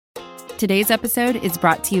Today's episode is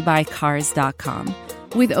brought to you by Cars.com.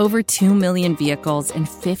 With over 2 million vehicles and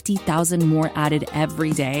 50,000 more added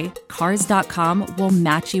every day, Cars.com will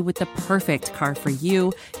match you with the perfect car for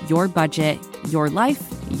you, your budget, your life,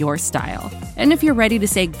 your style. And if you're ready to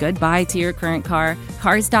say goodbye to your current car,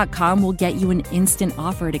 Cars.com will get you an instant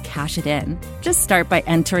offer to cash it in. Just start by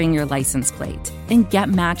entering your license plate and get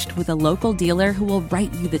matched with a local dealer who will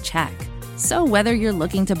write you the check. So whether you're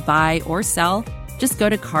looking to buy or sell, just go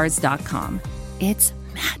to Cars.com. It's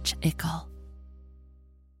magical.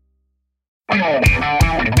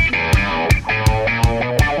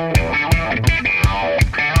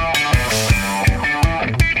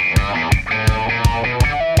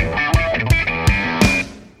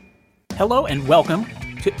 Hello and welcome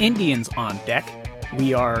to Indians on Deck.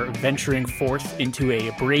 We are venturing forth into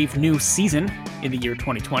a brave new season in the year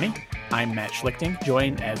 2020. I'm Matt Schlichting,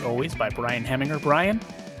 joined as always by Brian Hemminger. Brian,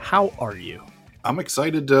 how are you? I'm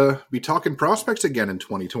excited to be talking prospects again in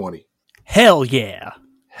 2020. Hell yeah.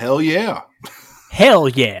 Hell yeah. Hell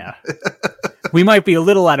yeah. We might be a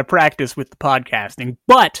little out of practice with the podcasting,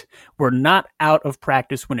 but we're not out of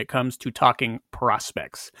practice when it comes to talking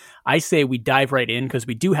prospects. I say we dive right in because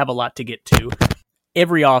we do have a lot to get to.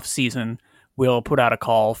 Every off season, we'll put out a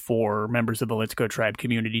call for members of the Let's Go Tribe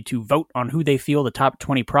community to vote on who they feel the top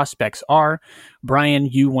 20 prospects are. Brian,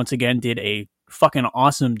 you once again did a fucking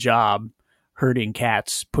awesome job herding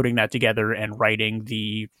cats, putting that together and writing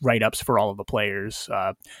the write-ups for all of the players.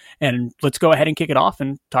 And let's go ahead and kick it off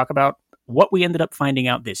and talk about what we ended up finding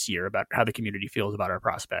out this year about how the community feels about our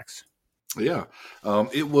prospects. Yeah,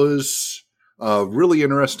 it was really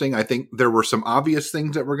interesting. I think there were some obvious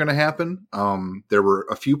things that were going to happen. There were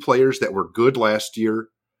a few players that were good last year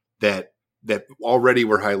that already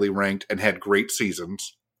were highly ranked and had great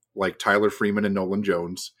seasons, like Tyler Freeman and Nolan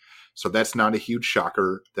Jones. So that's not a huge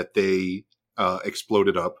shocker that they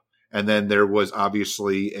exploded up. And then there was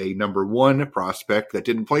obviously a number one prospect that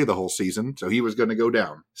didn't play the whole season, so he was going to go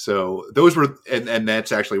down. So those were, and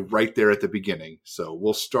that's actually right there at the beginning. So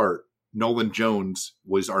we'll start. Nolan Jones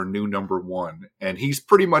was our new number one, and he's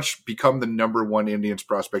pretty much become the number one Indians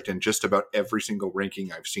prospect in just about every single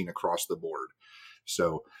ranking I've seen across the board.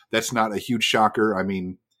 So that's not a huge shocker. I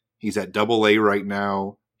mean, he's at AA right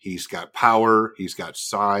now. He's got power. He's got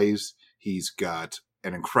size. He's got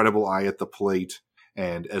an incredible eye at the plate.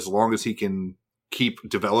 And as long as he can keep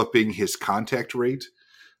developing his contact rate,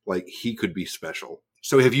 like, he could be special.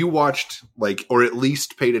 So have you watched, like, or at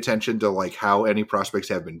least paid attention to, like, how any prospects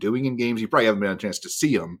have been doing in games? You probably haven't been a chance to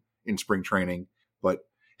see them in spring training, but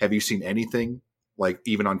have you seen anything, like,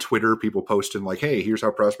 even on Twitter, people posting, like, hey, here's how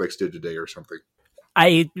prospects did today or something?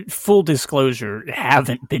 I, full disclosure,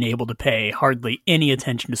 haven't been able to pay hardly any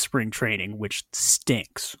attention to spring training, which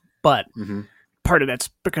stinks. But part of that's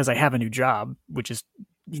because I have a new job, which is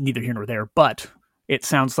neither here nor there. But it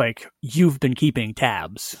sounds like you've been keeping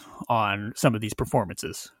tabs on some of these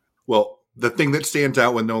performances. Well, the thing that stands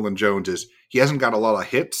out with Nolan Jones is he hasn't got a lot of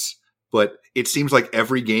hits, but it seems like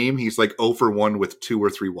every game he's like 0 for 1 with 2 or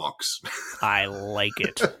 3 walks. I like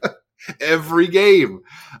it. Every game.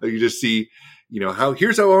 You just see,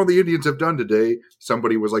 here's how all the Indians have done today.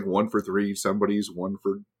 Somebody was like 1 for 3, somebody's 1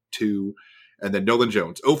 for 2. And then Nolan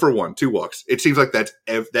Jones, 0 for 1, 2 walks. It seems like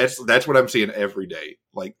that's what I'm seeing every day.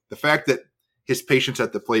 Like, the fact that his patience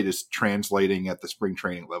at the plate is translating at the spring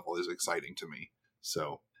training level is exciting to me.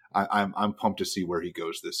 So I'm pumped to see where he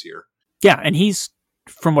goes this year. Yeah, and he's,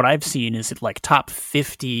 from what I've seen, is at like top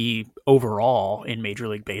 50 overall in Major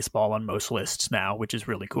League Baseball on most lists now, which is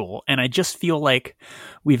really cool. And I just feel like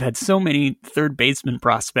we've had so many third baseman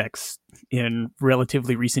prospects in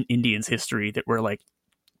relatively recent Indians history that we're like,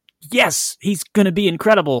 yes, he's going to be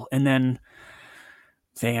incredible. And then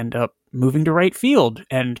they end up moving to right field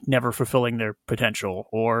and never fulfilling their potential,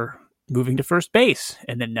 or moving to first base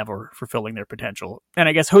and then never fulfilling their potential. And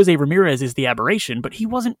I guess Jose Ramirez is the aberration, but he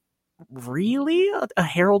wasn't really a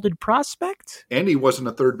heralded prospect. And he wasn't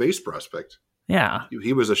a third base prospect. Yeah.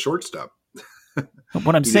 He was a shortstop.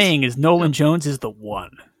 What I'm saying is Nolan Jones is the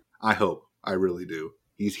one. I hope. I really do.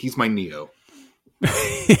 He's my Neo.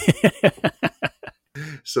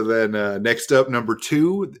 So then next up, number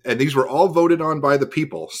 2, and these were all voted on by the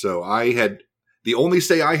people. So the only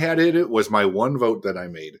say I had in it was my one vote that I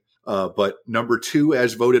made. But number 2,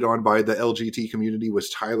 as voted on by the LGT community, was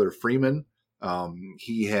Tyler Freeman.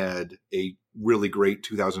 He had a really great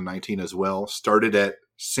 2019 as well. Started at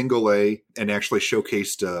single A and actually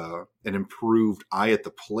showcased an improved eye at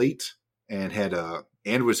the plate,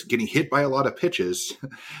 and was getting hit by a lot of pitches.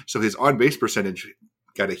 So his on-base percentage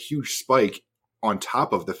got a huge spike on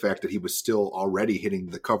top of the fact that he was still already hitting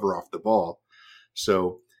the cover off the ball.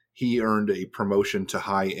 So he earned a promotion to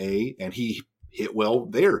high A, and he hit well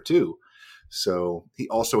there too. So he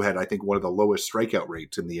also had, I think, one of the lowest strikeout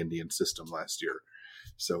rates in the Indian system last year.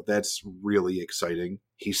 So that's really exciting.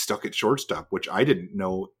 He's stuck at shortstop, which I didn't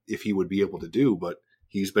know if he would be able to do, but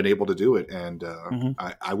he's been able to do it. And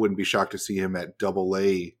I wouldn't be shocked to see him at Double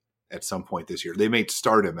A at some point this year. They may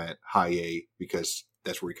start him at high A because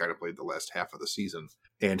that's where he kind of played the last half of the season.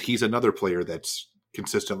 And he's another player that's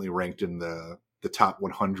consistently ranked in the top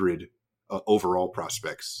 100 overall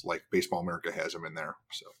prospects, like Baseball America has him in there.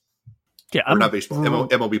 So yeah, or not baseball,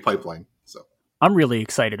 MLB Pipeline. So I'm really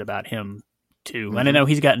excited about him too. Mm-hmm. And I know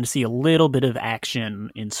he's gotten to see a little bit of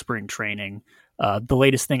action in spring training. The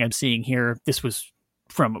latest thing I'm seeing here, this was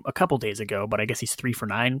from a couple days ago, but I guess he's 3 for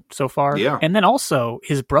 9 so far. Yeah. And then also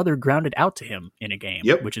his brother grounded out to him in a game,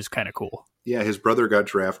 which is kind of cool. Yeah, his brother got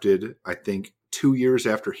drafted, I think, 2 years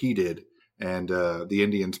after he did. And the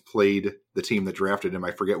Indians played the team that drafted him.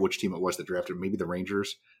 I forget which team it was that drafted him, maybe the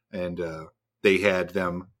Rangers. And they had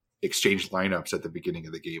them exchange lineups at the beginning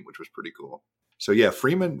of the game, which was pretty cool. So yeah,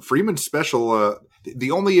 Freeman's special.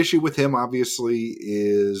 The only issue with him, obviously,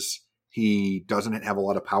 is he doesn't have a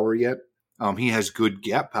lot of power yet. He has good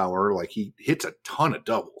gap power. Like, he hits a ton of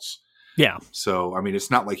doubles. Yeah. So, I mean, it's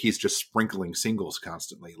not like he's just sprinkling singles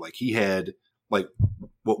constantly. Like, he had, like,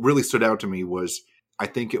 what really stood out to me was, I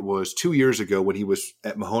think it was 2 years ago when he was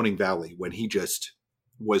at Mahoning Valley, when he just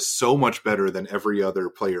was so much better than every other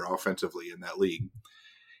player offensively in that league.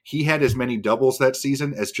 He had as many doubles that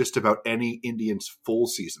season as just about any Indians full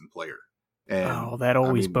season player. And that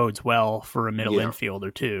always bodes well for a middle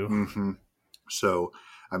infielder too. Mm-hmm. So,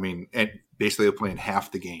 I mean, and basically playing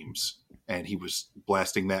half the games, and he was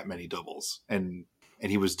blasting that many doubles, and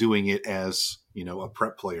he was doing it as, you know, a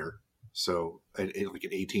prep player. So like an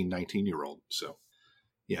 18, 19-year-old. So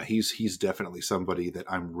yeah, he's definitely somebody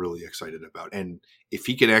that I'm really excited about. And if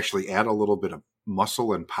he can actually add a little bit of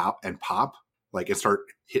muscle and pop, like, and start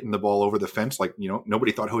hitting the ball over the fence, like, you know,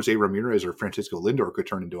 nobody thought Jose Ramirez or Francisco Lindor could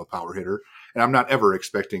turn into a power hitter. And I'm not ever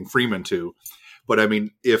expecting Freeman to, but I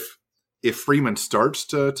mean, if Freeman starts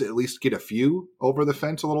to at least get a few over the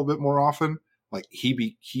fence a little bit more often, like,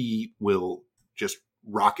 he will just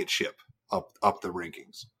rocket ship up the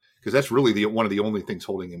rankings, because that's really one of the only things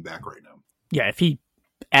holding him back right now. Yeah, if he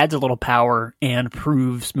adds a little power and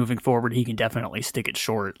proves moving forward he can definitely stick it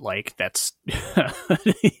short, like, that's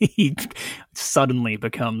he suddenly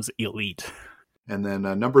becomes elite. And then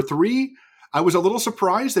number 3, I was a little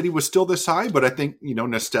surprised that he was still this high, but I think, you know,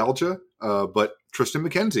 nostalgia. But Tristan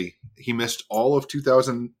McKenzie, he missed all of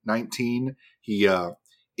 2019. He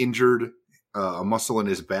injured a muscle in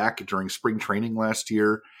his back during spring training last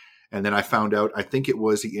year. And then I found out, I think it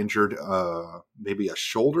was he injured maybe a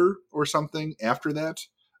shoulder or something after that.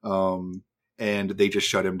 And they just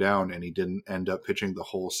shut him down, and he didn't end up pitching the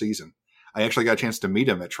whole season. I actually got a chance to meet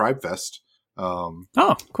him at Tribe Fest. Oh,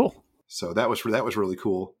 cool. So that was really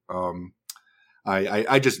cool.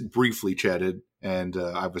 I just briefly chatted, and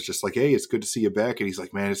I was just like, hey, it's good to see you back. And he's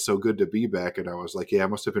like, man, it's so good to be back. And I was like, yeah, it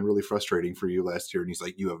must have been really frustrating for you last year. And he's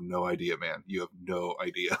like, you have no idea, man. You have no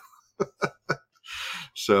idea.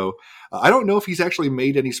 So I don't know if he's actually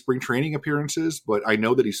made any spring training appearances, but I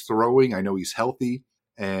know that he's throwing. I know he's healthy.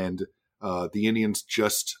 And the Indians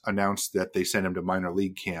just announced that they sent him to minor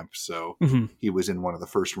league camp. So he was in one of the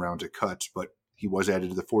first rounds of cuts, but he was added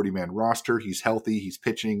to the 40-man roster. He's healthy. He's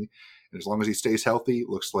pitching. And as long as he stays healthy, it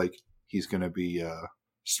looks like he's going to be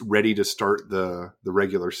ready to start the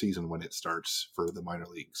regular season when it starts for the minor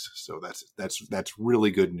leagues. So that's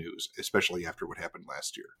really good news, especially after what happened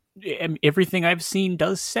last year. Everything I've seen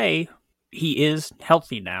does say he is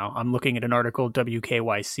healthy now. I'm looking at an article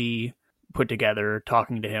WKYC put together,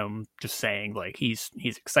 talking to him, just saying, like, he's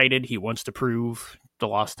excited. He wants to prove the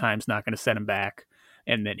lost time's not going to set him back,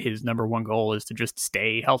 and that his number one goal is to just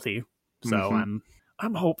stay healthy. So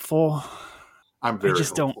I'm hopeful. I'm very I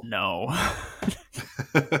just hopeful. Don't know.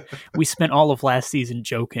 We spent all of last season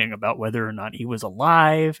joking about whether or not he was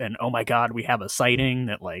alive, and oh my God, we have a sighting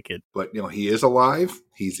that, like, it. But, you know, he is alive.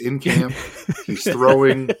 He's in camp. He's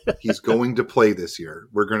throwing. He's going to play this year.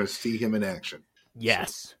 We're going to see him in action.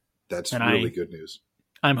 Yes. So that's really good news.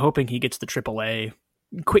 I'm hoping he gets to AAA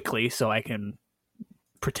quickly so I can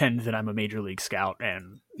pretend that I'm a major league scout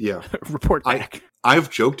and report back. I've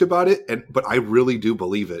joked about it, but I really do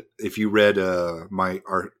believe it. If you read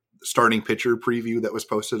our starting pitcher preview that was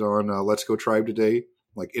posted on Let's Go Tribe today,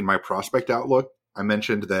 like in my prospect outlook, I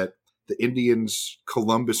mentioned that the Indians'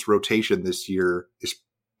 Columbus rotation this year is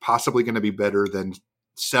possibly going to be better than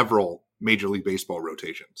several Major League Baseball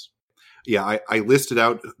rotations. Yeah, I listed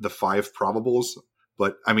out the 5 probables,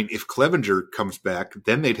 but I mean, if Clevenger comes back,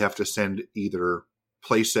 then they'd have to send either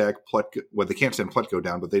Plesac, Plutko. Well, they can't send Plutko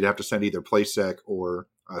down, but they'd have to send either Plesac or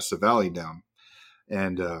Savali down.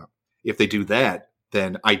 And if they do that,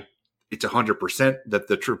 then it's 100% that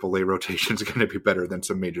the AAA rotation is going to be better than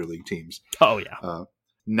some major league teams. Oh, yeah.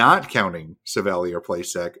 Not counting Savali or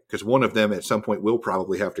Plesac, because one of them at some point will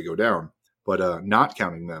probably have to go down. But not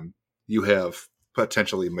counting them, you have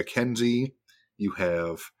potentially McKenzie, you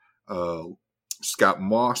have Scott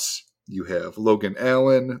Moss, you have Logan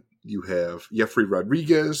Allen, you have Jeffrey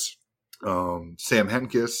Rodriguez, Sam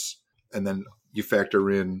Henkes, and then you factor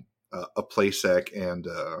in a Plesac and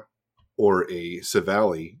or a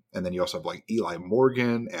Savali, and then you also have like Eli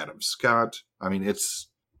Morgan, Adam Scott. I mean, it's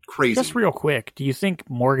crazy. Just real quick, do you think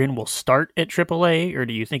Morgan will start at AAA, or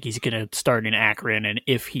do you think he's going to start in Akron, and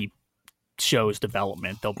if he shows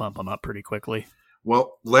development, they'll bump him up pretty quickly?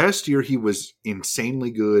 Well, last year he was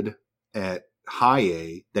insanely good at high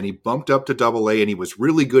A, then he bumped up to AA, and he was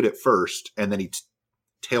really good at first, and then he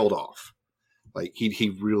tailed off. Like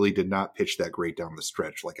he really did not pitch that great down the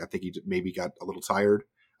stretch. Like I think he maybe got a little tired.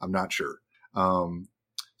 I'm not sure.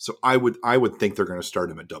 So I would think they're going to start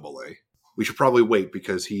him at AA. We should probably wait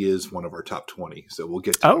because he is one of our top 20. So we'll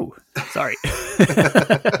get to him. Sorry.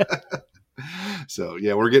 So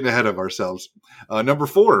yeah, we're getting ahead of ourselves. Number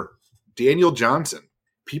 4, Daniel Johnson.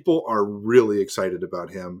 People are really excited about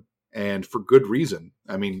him, and for good reason.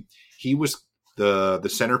 I mean, he was the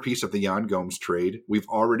centerpiece of the Yan Gomes trade. We've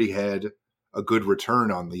already had a good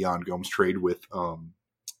return on the Yan Gomes trade with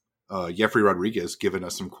Jeffrey Rodriguez giving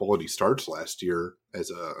us some quality starts last year as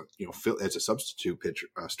a substitute pitcher,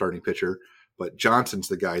 starting pitcher. But Johnson's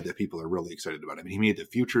the guy that people are really excited about. I mean, he made the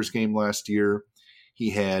Futures game last year. He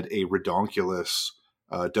had a redonkulous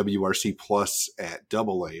WRC plus at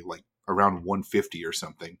AA, like around 150 or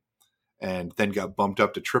something, and then got bumped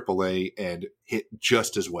up to AAA and hit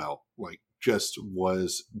just as well. Like just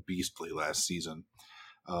was beastly last season.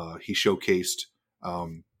 He showcased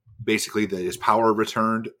basically that his power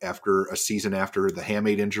returned after a season after the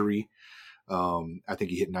hamate injury. I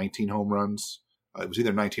think he hit 19 home runs. It was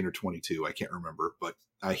either 19 or 22. I can't remember, but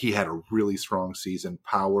he had a really strong season,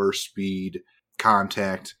 power, speed,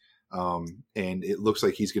 contact. And it looks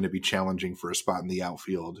like he's going to be challenging for a spot in the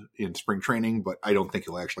outfield in spring training, but I don't think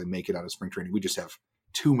he'll actually make it out of spring training. We just have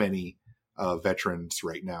too many veterans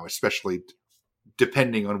right now, especially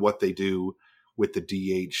depending on what they do with the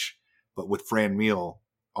DH. But with Fran Meal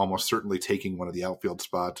almost certainly taking one of the outfield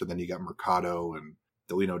spots, and then you got Mercado and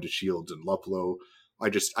Delino DeShields and Luplow.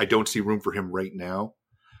 I don't see room for him right now,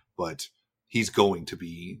 but he's going to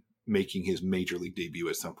be making his major league debut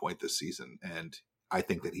at some point this season, and I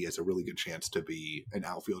think that he has a really good chance to be an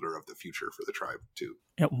outfielder of the future for the Tribe too.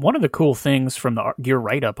 Yeah, one of the cool things from your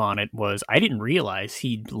write-up on it was I didn't realize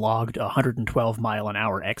he logged 112 mile an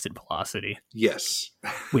hour exit velocity. Yes.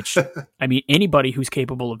 Which, I mean, anybody who's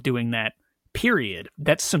capable of doing that, period,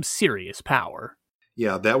 that's some serious power.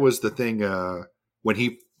 Yeah, that was the thing. When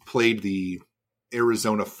he played the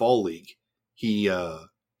Arizona Fall League, he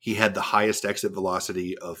had the highest exit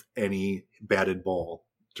velocity of any batted ball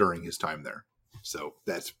during his time there. So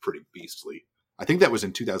that's pretty beastly. I think that was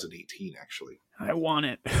in 2018, actually. I want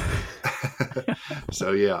it.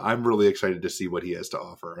 So, yeah, I'm really excited to see what he has to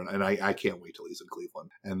offer. And I can't wait till he's in Cleveland.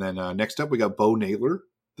 And then next up, we got Bo Naylor,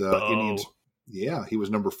 the Indians. Yeah, he was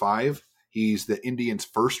number 5. He's the Indians'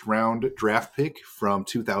 first round draft pick from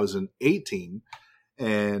 2018.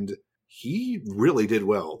 And he really did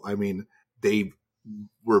well. I mean, they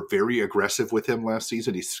were very aggressive with him last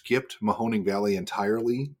season. He skipped Mahoning Valley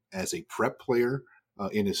entirely as a prep player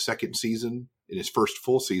in his second season, in his first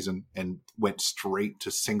full season, and went straight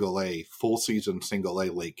to single A, full season single A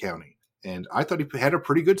Lake County. And I thought he had a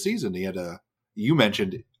pretty good season. He had you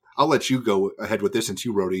mentioned, I'll let you go ahead with this since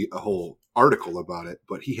you wrote a whole article about it,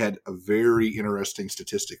 but he had a very interesting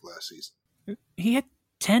statistic last season. He had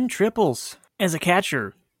 10 triples as a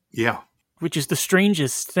catcher. Yeah. Which is the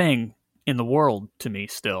strangest thing in the world to me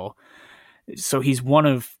still. So he's one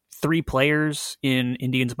of 3 players in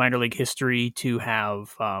Indians minor league history to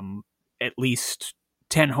have at least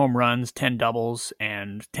 10 home runs, 10 doubles,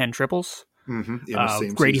 and 10 triples.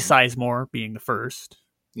 Mm-hmm. Grady Sizemore being the first.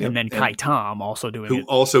 Yep. And then Kai Tom also doing it. Who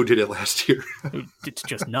also did it last year. It's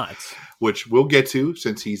just nuts. Which we'll get to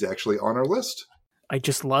since he's actually on our list. I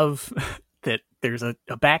just love that there's a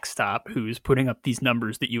backstop who's putting up these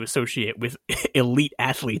numbers that you associate with elite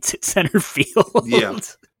athletes at center field. Yeah.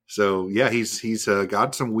 So, yeah, he's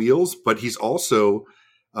got some wheels, but he's also,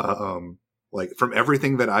 like, from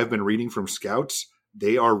everything that I've been reading from scouts,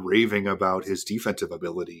 they are raving about his defensive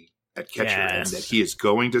ability at catcher, and that he is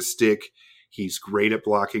going to stick. He's great at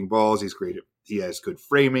blocking balls. He has good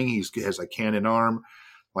framing. He has a cannon arm.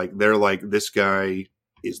 Like they're like, this guy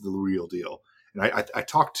is the real deal. And I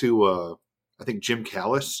talked to I think Jim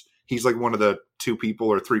Callis. He's like one of the 2 people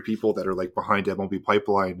or 3 people that are like behind MLB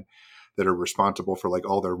Pipeline that are responsible for like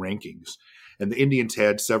all their rankings. And the Indians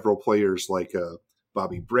had several players like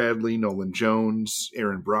Bobby Bradley, Nolan Jones,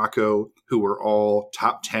 Aaron Bracco, who were all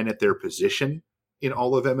top 10 at their position in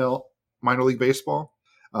all of ML minor league baseball.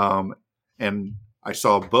 And I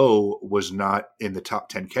saw Bo was not in the top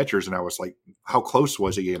 10 catchers, and I was like, how close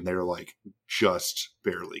was he? And they're like, just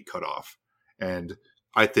barely cut off. And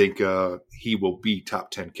I think he will be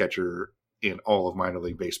top 10 catcher in all of minor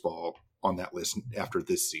league baseball on that list after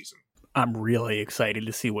this season. I'm really excited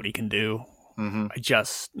to see what he can do. Mm-hmm.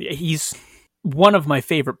 He's one of my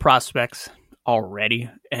favorite prospects already.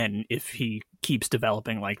 And if he keeps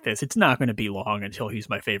developing like this, it's not going to be long until he's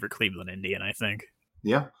my favorite Cleveland Indian, I think.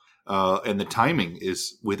 Yeah. And the timing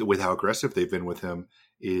is with how aggressive they've been with him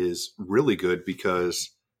is really good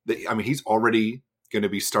because he's already going to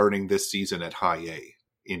be starting this season at high A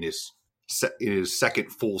in his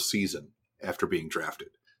second full season after being drafted.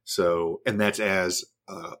 So, and that's as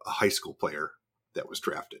a high school player that was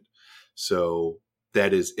drafted. So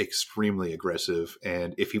that is extremely aggressive.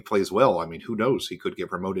 And if he plays well, I mean, who knows? He could get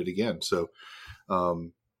promoted again. So,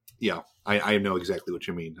 yeah, I know exactly what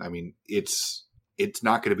you mean. I mean, it's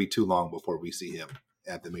not going to be too long before we see him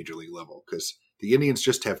at the major league level because the Indians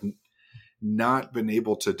just have not been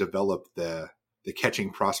able to develop the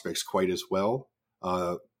catching prospects quite as well.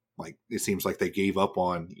 Like it seems like they gave up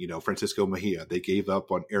on, Francisco Mejia. They gave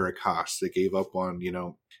up on Eric Haas. They gave up on,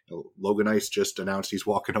 Logan Ice just announced he's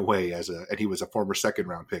walking away and he was a former 2nd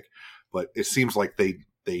round pick. But it seems like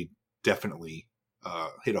they definitely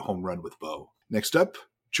hit a home run with Bo. Next up,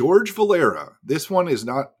 George Valera. This one is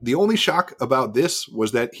not the only shock about this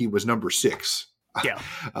was that he was number 6. Yeah.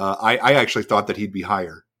 I actually thought that he'd be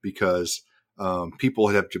higher because people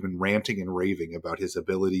have been ranting and raving about his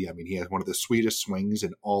ability. I mean, he has one of the sweetest swings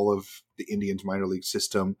in all of the Indians minor league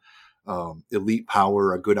system. Elite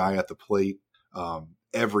power, a good eye at the plate.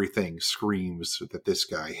 Everything screams that this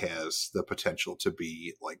guy has the potential to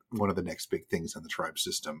be like one of the next big things in the Tribe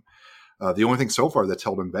system. The only thing so far that's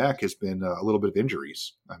held him back has been a little bit of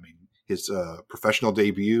injuries. I mean, his professional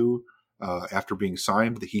debut after being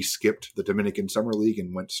signed, he skipped the Dominican Summer League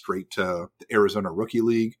and went straight to the Arizona Rookie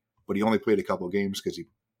League. But he only played a couple of games because he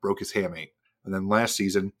broke his hamate. And then last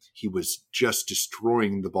season, he was just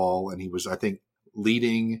destroying the ball. And he was, I think,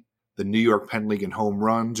 leading the New York Penn League in home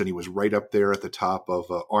runs. And he was right up there at the top of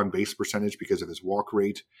on-base percentage because of his walk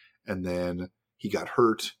rate. And then he got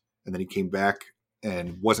hurt. And then he came back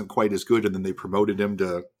and wasn't quite as good. And then they promoted him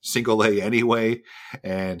to single A anyway.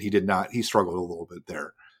 And he struggled a little bit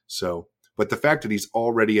there. So, but the fact that he's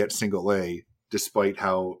already at single A, despite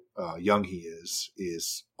how young he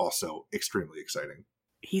is also extremely exciting.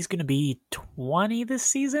 He's going to be 20 this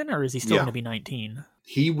season, or is he still going to be 19?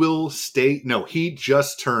 He will stay. No, he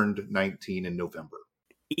just turned 19 in November.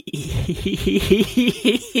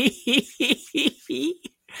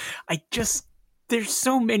 There's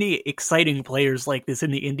so many exciting players like this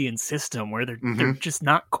in the Indian system where they're just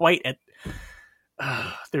not quite at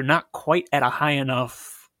a high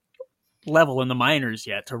enough level in the minors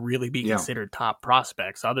yet to really be considered top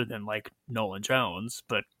prospects other than like Nolan Jones.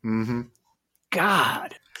 But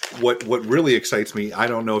God, what really excites me, I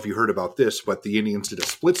don't know if you heard about this, but the Indians did a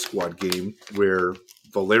split squad game where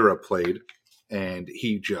Valera played and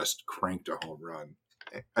he just cranked a home run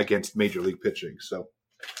against major league pitching. So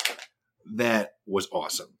that was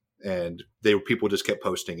awesome. And people just kept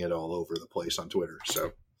posting it all over the place on Twitter.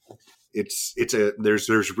 So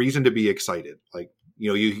there's reason to be excited. Like,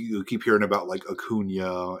 you keep hearing about like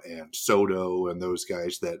Acuna and Soto and those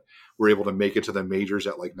guys that were able to make it to the majors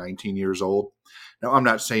at like 19 years old. Now, I'm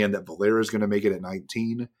not saying that Valera is going to make it at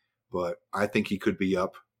 19, but I think he could be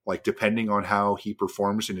up, like depending on how he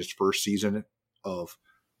performs in his first season of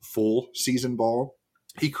full season ball,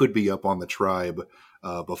 he could be up on the Tribe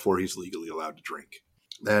before he's legally allowed to drink.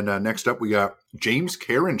 Then next up, we got James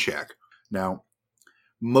Karinchak. Now,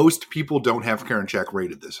 most people don't have Karinchak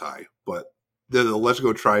rated this high, but the Let's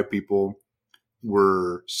Go Tribe people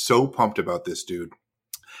were so pumped about this dude.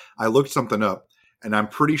 I looked something up, and I'm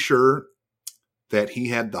pretty sure that he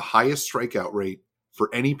had the highest strikeout rate for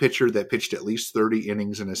any pitcher that pitched at least 30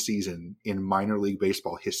 innings in a season in minor league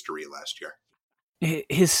baseball history last year.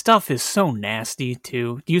 His stuff is so nasty,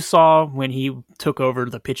 too. You saw when he took over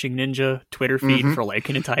the Pitching Ninja Twitter feed for like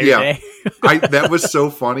an entire day? That was so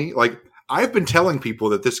funny. Like, I've been telling people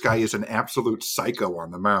that this guy is an absolute psycho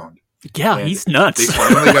on the mound. Yeah, and he's nuts. They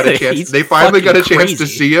finally got a chance. They finally got a chance to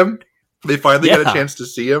see him. They finally got a chance to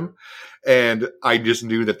see him, And I just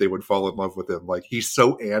knew that they would fall in love with him. Like, he's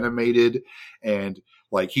so animated, and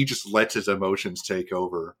like he just lets his emotions take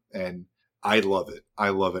over. And I love it. I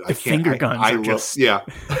love it. The finger guns are just... Yeah.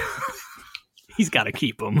 He's got to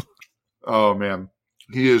keep them. Oh, man.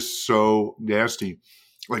 He is so nasty.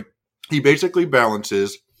 Like, he basically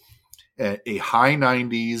balances a high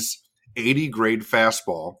 90s, 80 grade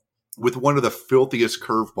fastball with one of the filthiest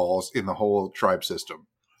curveballs in the whole Tribe system.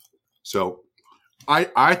 So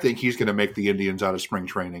I think he's going to make the Indians out of spring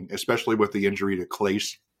training, especially with the injury to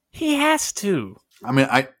Clace. He has to. I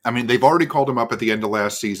mean, they've already called him up at the end of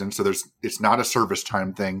last season, so it's not a service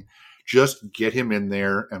time thing. Just get him in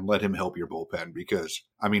there and let him help your bullpen, because,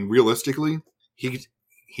 I mean, realistically,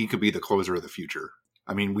 he could be the closer of the future.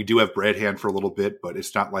 I mean, we do have Brad Hand for a little bit, but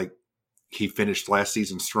it's not like he finished last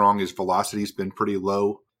season strong. His velocity's been pretty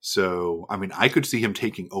low. So, I mean, I could see him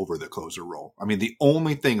taking over the closer role. I mean, the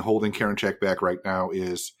only thing holding Karinchak back right now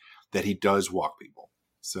is that he does walk people.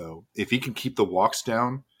 So if he can keep the walks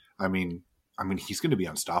down, I mean, he's going to be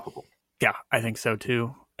unstoppable. Yeah, I think so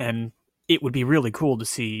too. And it would be really cool to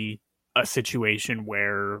see a situation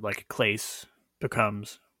where like Clace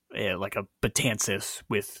becomes like a Betances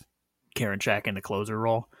with Karinchak in the closer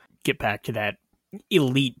role. Get back to that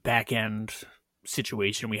elite back end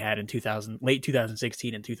situation we had in late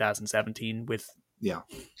 2016 and 2017 with. Yeah,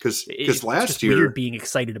 because last year, weird being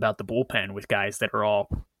excited about the bullpen with guys that are all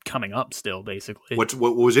coming up still, basically. What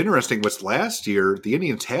was interesting was last year the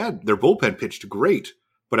Indians had their bullpen pitched great,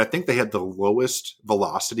 but I think they had the lowest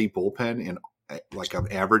velocity bullpen in like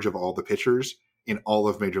an average of all the pitchers in all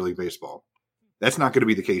of Major League Baseball. That's not going to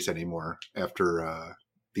be the case anymore after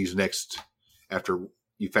after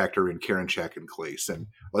you factor in Karinchak and Clace. And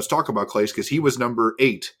let's talk about Clace, because he was number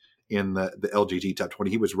 8 in the LGT top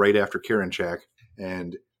 20. He was right after Karinchak.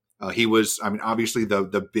 And he was, I mean, obviously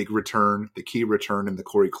the big return, the key return in the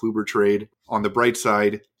Corey Kluber trade. On the bright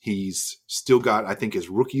side, he's still got, I think, his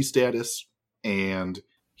rookie status, and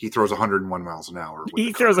he throws 101 miles an hour.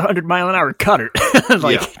 He throws 100-mile-an-hour cutter.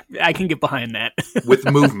 I can get behind that. With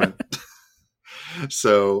movement.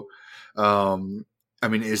 So, I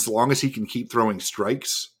mean, as long as he can keep throwing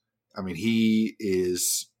strikes, I mean, he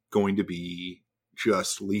is going to be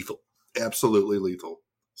just lethal. Absolutely lethal.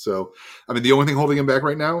 So, I mean, the only thing holding him back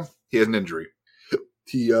right now, he has an injury.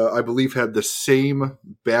 He, I believe, had the same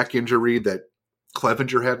back injury that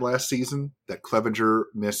Clevenger had last season, that Clevenger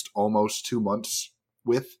missed almost 2 months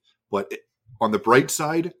with. But on the bright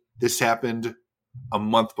side, this happened a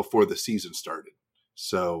month before the season started.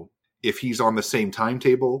 So if he's on the same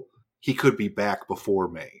timetable, he could be back before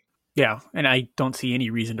May. Yeah, and I don't see any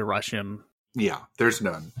reason to rush him. Yeah, there's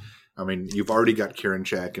none. I mean, you've already got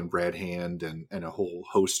Karinchak and Brad Hand and a whole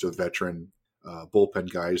host of veteran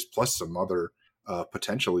bullpen guys, plus some other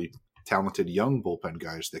potentially talented young bullpen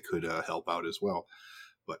guys that could help out as well.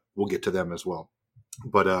 But we'll get to them as well.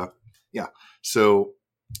 But yeah, so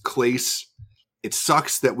Clace, it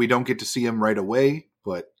sucks that we don't get to see him right away,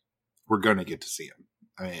 but we're going to get to see him.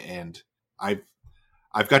 And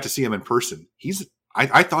I've got to see him in person.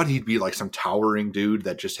 I thought he'd be like some towering dude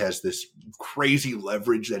that just has this crazy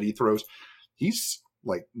leverage that he throws. He's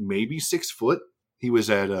like maybe 6 foot. He was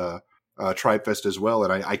at Tribe Fest as well,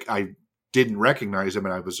 and I didn't recognize him,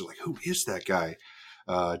 and I was like, who is that guy?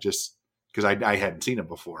 Just because I hadn't seen him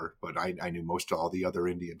before, but I knew most of all the other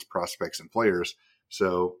Indians prospects and players.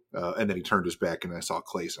 So, and then he turned his back, and I saw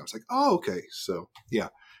Clace, and I was like, oh, okay. So, yeah,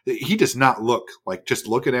 he does not look like, just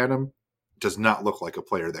looking at him, does not look like a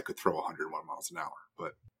player that could throw 101 miles an hour.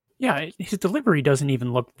 But yeah, his delivery doesn't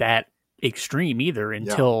even look that extreme either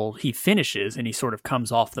until he finishes and he sort of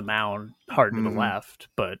comes off the mound hard to the left.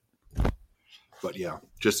 But yeah,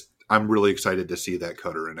 just I'm really excited to see that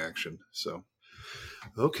cutter in action. So,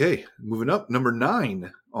 okay, moving up, number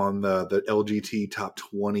 9 on the LGT top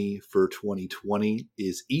 20 for 2020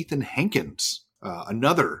 is Ethan Hankins,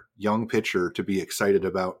 another young pitcher to be excited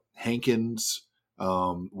about. Hankins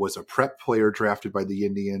was a prep player drafted by the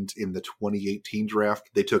Indians in the 2018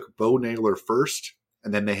 draft. They took Bo Naylor first,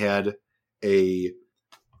 and then they had a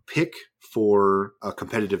pick for a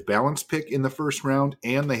competitive balance pick in the first round,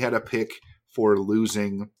 and they had a pick for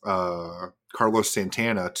losing Carlos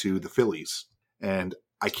Santana to the Phillies. And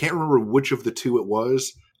I can't remember which of the two it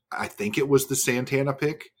was. I think it was the Santana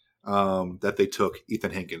pick that they took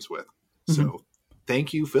Ethan Hankins with. Mm-hmm. So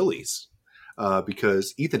thank you, Phillies,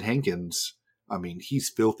 because Ethan Hankins, I mean, he's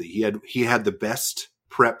filthy. He had the best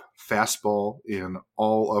prep fastball in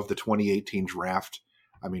all of the 2018 draft.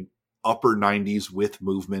 I mean, upper 90s with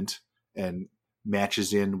movement, and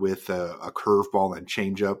matches in with a curveball and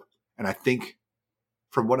changeup. And I think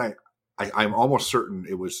from what I'm almost certain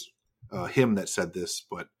it was him that said this,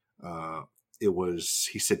 but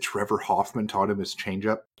He said Trevor Hoffman taught him his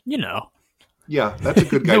changeup. Yeah, that's a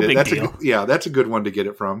good guy. No big deal. That's a good one to get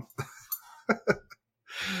it from.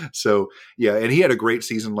 So, yeah, and he had a great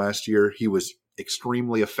season last year. He was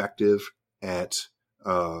extremely effective at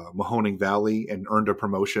Mahoning Valley and earned a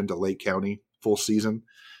promotion to Lake County full season.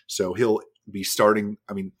 So he'll be starting.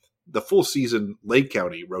 I mean, the full season Lake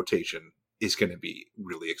County rotation is going to be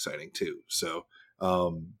really exciting too. So,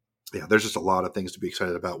 yeah, there's just a lot of things to be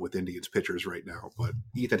excited about with Indians pitchers right now. But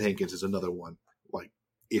Ethan Hankins is another one. Like,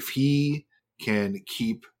 if he can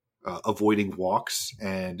keep avoiding walks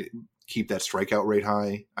and keep that strikeout rate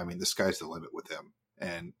high, I mean, the sky's the limit with him.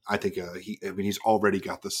 And I think he's already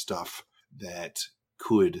got the stuff that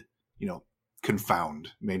could, confound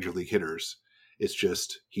major league hitters. It's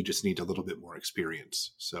just, he just needs a little bit more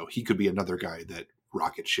experience. So he could be another guy that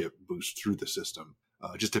rocket ship boosts through the system.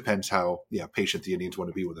 Just depends how patient the Indians want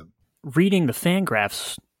to be with him. Reading the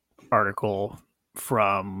Fangraphs article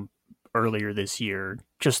from earlier this year,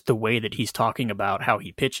 just the way that he's talking about how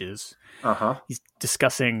he pitches, he's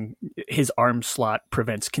discussing his arm slot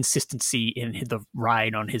prevents consistency in the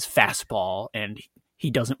ride on his fastball, and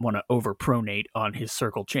he doesn't want to overpronate on his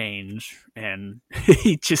circle change, and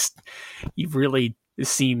he really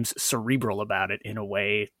seems cerebral about it in a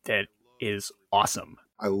way that is awesome.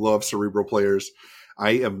 I love cerebral players.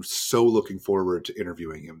 I am so looking forward to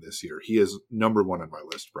interviewing him this year. He is number one on my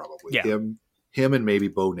list, probably. Yeah. Him and maybe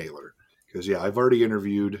Bo Naylor. Because, I've already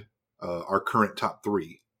interviewed our current top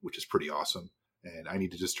 3, which is pretty awesome. And I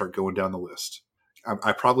need to just start going down the list.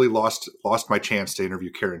 I probably lost my chance to interview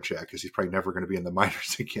Karinchak because he's probably never going to be in the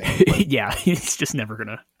minors again. Yeah, he's just never going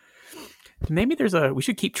to. Maybe we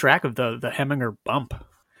should keep track of the Hemminger bump.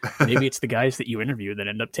 Maybe it's the guys that you interview that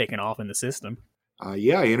end up taking off in the system. I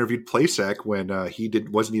interviewed Plesac when he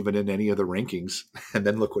wasn't even in any of the rankings. And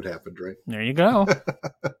then look what happened, right? There you go.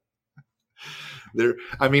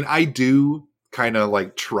 I do kind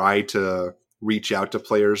of try to reach out to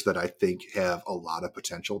players that I think have a lot of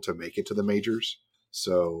potential to make it to the majors.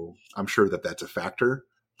 So I'm sure that that's a factor,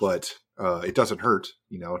 but it doesn't hurt,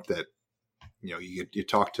 that, you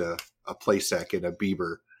talk to a Plesac and a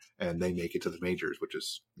Bieber and they make it to the majors, which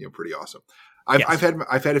is, pretty awesome. I've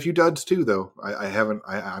had a few duds too, though.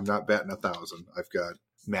 I'm not batting 1,000. I've got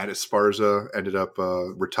Matt Esparza ended up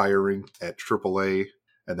retiring at AAA.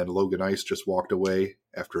 And then Logan Ice just walked away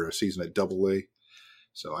after a season at AA.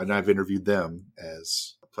 So, and I've interviewed them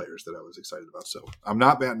as players that I was excited about. So I'm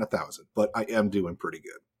not batting 1,000, but I am doing pretty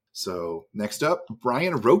good. So next up,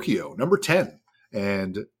 Brian Rocchio, number 10.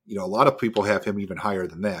 And, a lot of people have him even higher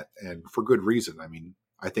than that. And for good reason. I mean,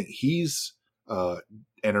 I think he's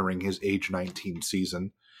entering his age 19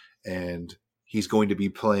 season. And he's going to be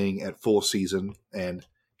playing at full season. And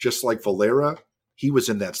just like Valera, he was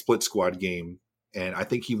in that split squad game. And I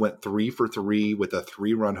think he went 3 for 3 with a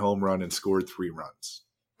 3-run home run and scored 3 runs.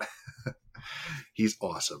 He's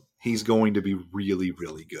awesome. He's going to be really,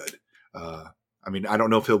 really good. I don't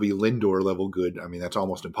know if he'll be Lindor level good. I mean, that's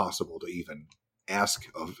almost impossible to even ask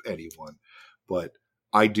of anyone. But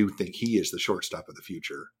I do think he is the shortstop of the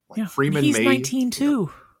future. Freeman he's 19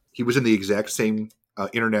 too. He was in the exact same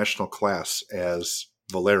international class as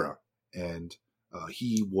Valera. And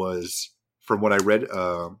he was, from what I read,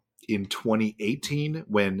 in 2018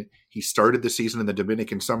 when he started the season in the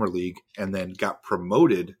Dominican Summer League and then got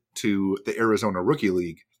promoted to the Arizona Rookie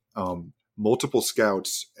League. Multiple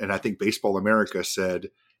scouts, and I think Baseball America said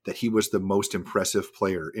that he was the most impressive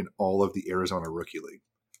player in all of the Arizona Rookie League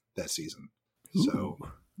that season. Ooh. So,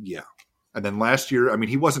 yeah. And then last year,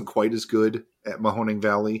 he wasn't quite as good at Mahoning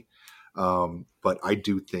Valley, but I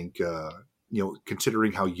do think,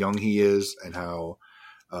 considering how young he is and how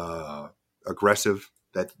aggressive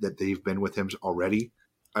that they've been with him already,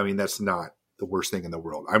 that's not the worst thing in the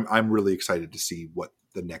world. I'm really excited to see what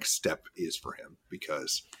the next step is for him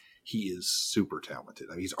because he is super talented.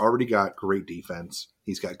 He's already got great defense.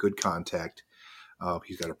 He's got good contact.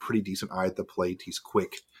 He's got a pretty decent eye at the plate. He's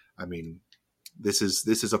quick. This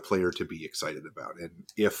is a player to be excited about. And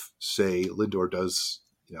if, say, Lindor does,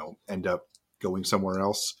 end up going somewhere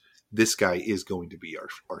else, this guy is going to be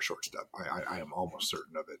our shortstop. I am almost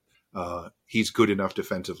certain of it. He's good enough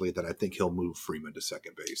defensively that I think he'll move Freeman to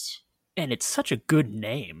second base. And it's such a good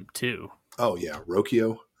name, too. Oh, yeah.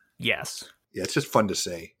 Rocchio? Yes. Yeah, it's just fun to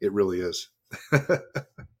say. It really is.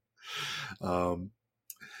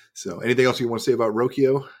 So anything else you want to say about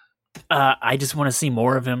Rocchio? I just want to see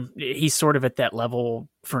more of him. He's sort of at that level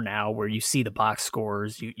for now where you see the box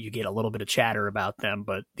scores, you get a little bit of chatter about them,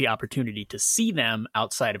 but the opportunity to see them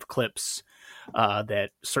outside of clips that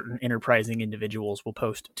certain enterprising individuals will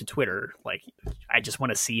post to Twitter, I just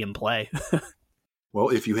want to see him play. Well,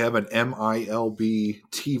 if you have an MILB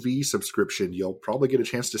TV subscription, you'll probably get a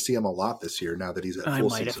chance to see him a lot this year now that he's at full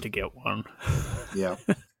season. I might have to get one. Yeah.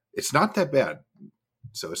 It's not that bad.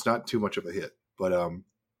 So it's not too much of a hit. But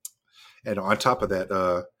and on top of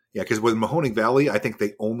that, because with Mahoning Valley, I think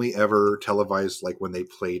they only ever televised like when they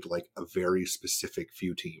played like a very specific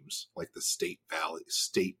few teams, like the State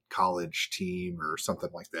College team or something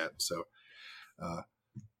like that. So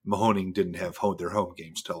Mahoning didn't have their home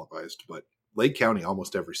games televised, but Lake County,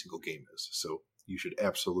 almost every single game is. So you should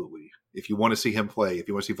absolutely, if you want to see him play, if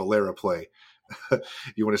you want to see Valera play,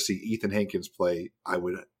 you want to see Ethan Hankins play,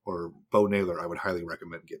 or Bo Naylor, I would highly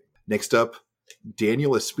recommend getting. Next up,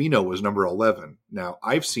 Daniel Espino was number 11. Now,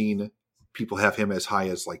 I've seen people have him as high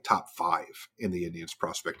as like top 5 in the Indians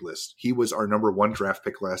prospect list. He was our number 1 draft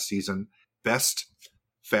pick last season. Best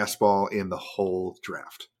fastball in the whole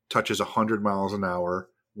draft. Touches 100 miles an hour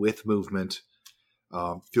with movement.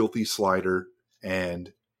 Filthy slider,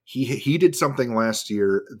 and he did something last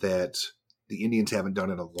year that the Indians haven't done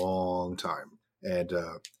in a long time. And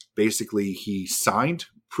basically, he signed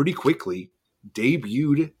pretty quickly,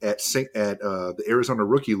 debuted at the Arizona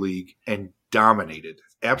Rookie League, and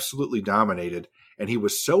absolutely dominated. And he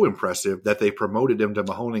was so impressive that they promoted him to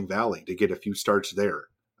Mahoning Valley to get a few starts there.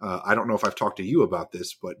 I don't know if I've talked to you about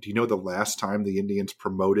this, but do you know the last time the Indians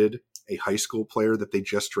promoted a high school player that they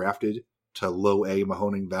just drafted to low A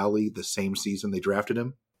Mahoning Valley the same season they drafted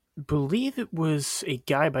him? Believe it was a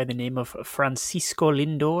guy by the name of Francisco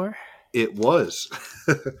Lindor. It was.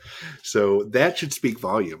 So that should speak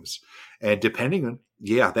volumes. And depending on,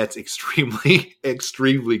 that's extremely,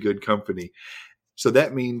 extremely good company. So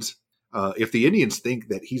that means if the Indians think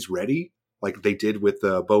that he's ready, like they did with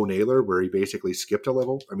Bo Naylor, where he basically skipped a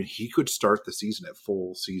level, I mean, he could start the season at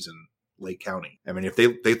full season Lake County. I mean, if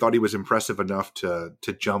they thought he was impressive enough to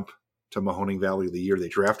jump to Mahoning Valley the year they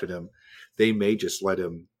drafted him, they may just let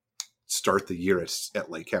him start the year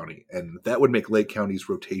at Lake County. And that would make Lake County's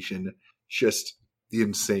rotation just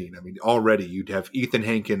insane. I mean, already you'd have Ethan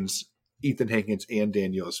Hankins and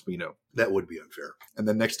Daniel Espino. That would be unfair. And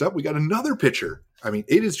then next up, we got another pitcher. I mean,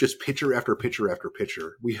 it is just pitcher after pitcher after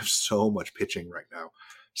pitcher. We have so much pitching right now.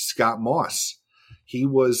 Scott Moss. He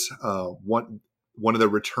was one of the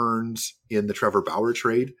returns in the Trevor Bauer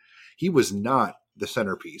trade. He was not the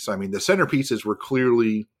centerpiece. I mean, the centerpieces were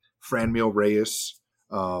clearly Franmil Reyes.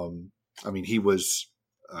 I mean, he was,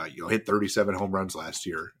 hit 37 home runs last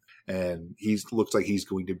year, and looks like he's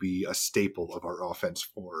going to be a staple of our offense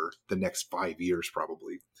for the next 5 years,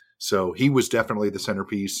 probably. So he was definitely the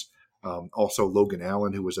centerpiece. Also Logan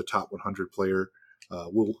Allen, who was a top 100 player,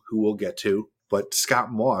 who we'll get to. But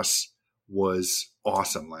Scott Moss was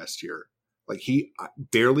awesome last year. Like, he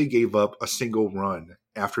barely gave up a single run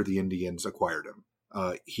after the Indians acquired him.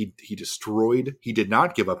 He did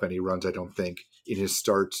not give up any runs, I don't think, in his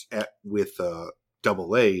starts with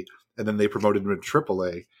Double-A, and then they promoted him to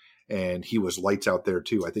Triple-A, and he was lights out there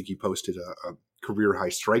too. I think he posted a career high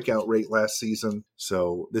strikeout rate last season.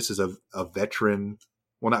 So this is a veteran,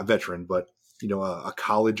 well, not veteran, but a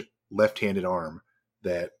college left-handed arm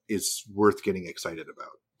that is worth getting excited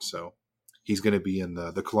about. So he's going to be in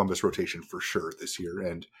the Columbus rotation for sure this year,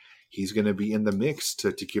 and he's going to be in the mix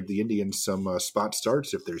to give the Indians some spot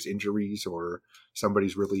starts if there's injuries or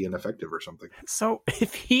somebody's really ineffective or something. So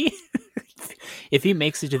if he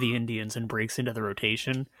makes it to the Indians and breaks into the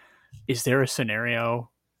rotation, is there a scenario?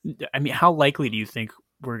 I mean, how likely do you think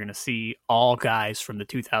we're going to see all guys from the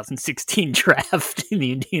 2016 draft in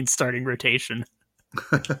the Indians starting rotation?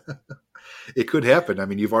 It could happen. I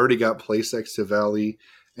mean, you've already got Plesac, Savali,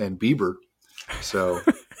 and Bieber. So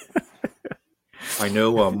I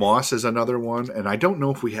know Moss is another one, and I don't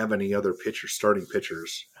know if we have any other starting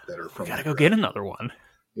pitchers that are from. We gotta go get another one.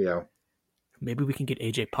 Yeah, maybe we can get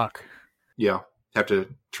AJ Puck. Yeah, have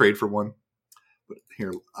to trade for one. But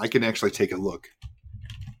here, I can actually take a look.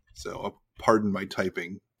 So, pardon my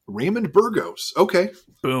typing. Raymond Burgos. Okay,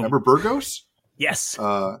 boom. Remember Burgos? Yes.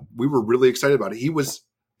 We were really excited about it. He was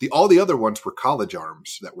all the other ones were college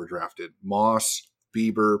arms that were drafted. Moss,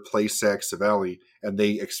 Bieber, Plesac, Savali, and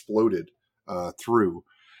they exploded through.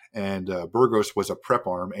 And Burgos was a prep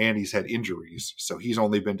arm, and he's had injuries, so he's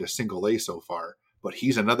only been to single A so far. But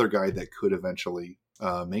he's another guy that could eventually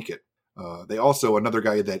make it. Another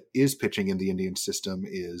guy that is pitching in the Indian system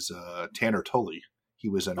is Tanner Tully. He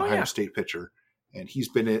was an Ohio State pitcher, and he's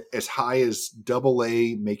been as high as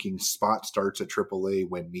Double-A, making spot starts at Triple-A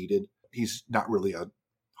when needed. He's not really a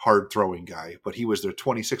hard-throwing guy, but he was their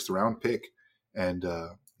 26th round pick, and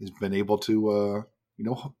has been able to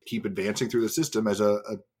keep advancing through the system as a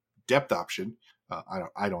depth option.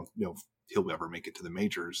 I don't know if he'll ever make it to the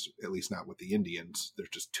majors, at least not with the Indians. There's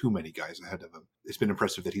just too many guys ahead of him. It's been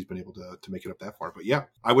impressive that he's been able to make it up that far. But yeah,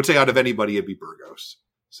 I would say out of anybody, it'd be Burgos.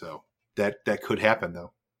 So that could happen,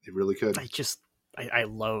 though. It really could. I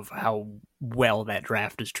love how well that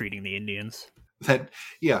draft is treating the Indians.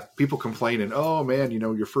 People complaining, oh man,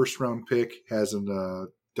 your first round pick hasn't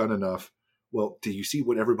done enough. Well, do you see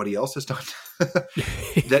what everybody else has done?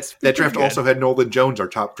 that draft good. Also had Nolan Jones, our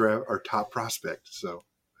top prospect. So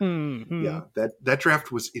yeah, that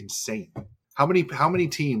draft was insane. How many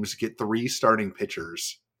teams get 3 starting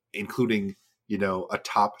pitchers, including a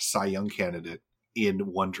top Cy Young candidate in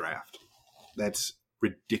one draft? That's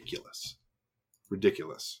ridiculous.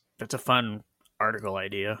 That's a fun article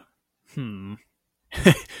idea.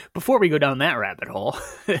 Before we go down that rabbit hole,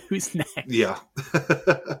 who's next? Yeah.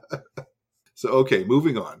 So, okay,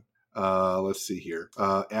 moving on. Let's see here.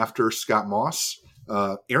 After Scott Moss,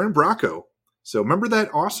 Aaron Bracco. So remember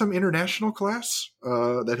that awesome international class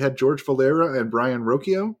that had George Valera and Brian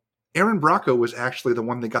Rocchio? Aaron Bracco was actually the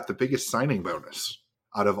one that got the biggest signing bonus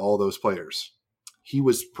out of all those players. He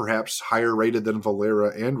was perhaps higher rated than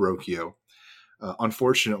Valera and Rocchio.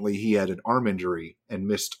 Unfortunately, he had an arm injury and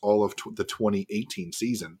missed all of the 2018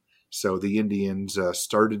 season. So the Indians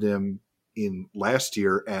started him in last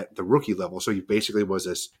year at the rookie level. So he basically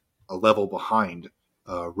was a level behind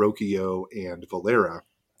Rocchio and Valera.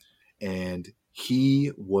 And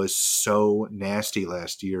he was so nasty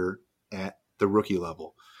last year at the rookie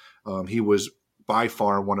level. He was by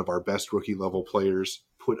far one of our best rookie level players.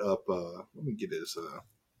 Put up, let me get his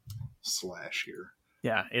slash here.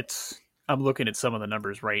 Yeah, I'm looking at some of the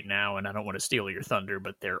numbers right now, and I don't want to steal your thunder,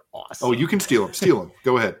 but they're awesome. Oh, you can steal them.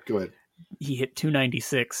 Go ahead. He hit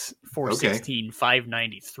 296, 416, okay.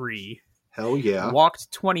 593. Hell yeah.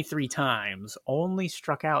 Walked 23 times, only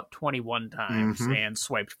struck out 21 times, and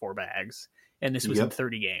swiped 4 bags. And this was in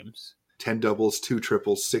 30 games. 10 doubles, 2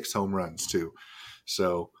 triples, 6 home runs, too.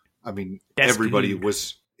 So, I mean, that's everybody good.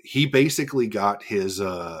 He basically got his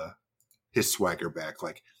swagger back.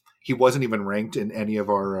 Like, he wasn't even ranked in any of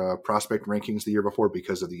our prospect rankings the year before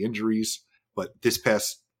because of the injuries. But this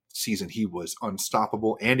past season, he was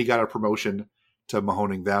unstoppable, and he got a promotion to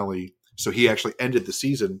Mahoning Valley. So he actually ended the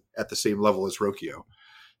season at the same level as Rocchio.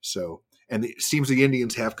 So, and it seems the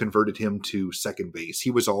Indians have converted him to second base.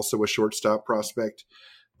 He was also a shortstop prospect,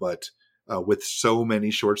 but with so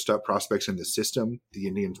many shortstop prospects in the system, the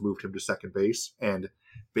Indians moved him to second base. And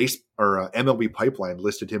MLB Pipeline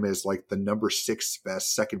listed him as like the number 6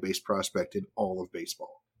 best second base prospect in all of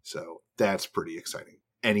baseball. So that's pretty exciting.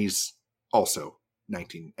 And he's also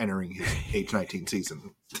 19, entering his age 19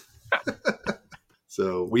 season.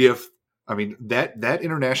 So we have, I mean, that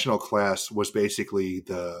international class was basically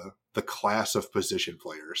the class of position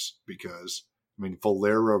players because, I mean,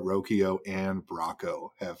 Valera, Rocchio, and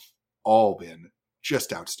Bracco have all been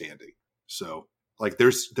just outstanding. So, like,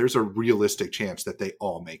 there's a realistic chance that they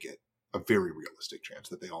all make it, a very realistic chance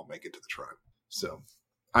that they all make it to the Tribe. So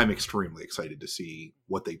I'm extremely excited to see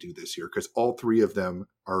what they do this year because all 3 of them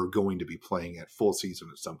are going to be playing at full season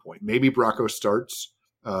at some point. Maybe Bracco starts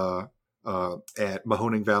at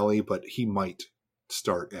Mahoning Valley, but he might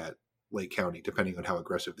start at Lake County, depending on how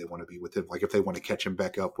aggressive they want to be with him. Like if they want to catch him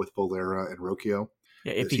back up with Valera and Rocchio.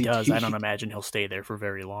 Yeah, if he does, I don't imagine he'll stay there for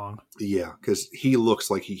very long. Yeah, because he looked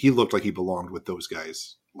like he belonged with those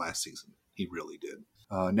guys last season. He really did.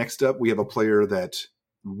 Next up, we have a player that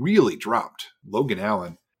really dropped, Logan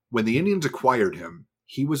Allen. When the Indians acquired him,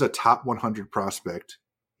 he was a top 100 prospect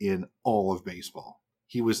in all of baseball.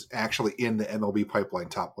 He was actually in the MLB Pipeline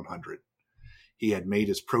top 100. He had made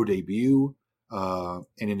his pro debut, and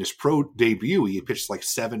in his pro debut, he pitched like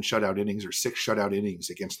 7 shutout innings or 6 shutout innings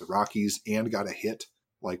against the Rockies and got a hit,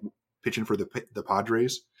 like pitching for the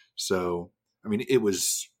Padres. So, I mean, it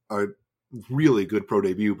was a really good pro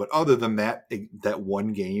debut. But other than that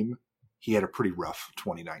one game, he had a pretty rough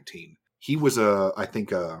 2019. He was I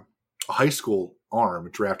think a high school arm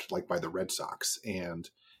drafted like by the Red Sox, and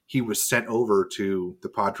he was sent over to the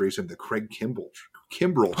Padres in the Craig Kimbrell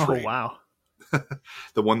trade. Oh, wow.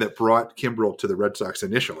 The one that brought Kimbrell to the Red Sox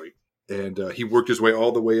initially. And he worked his way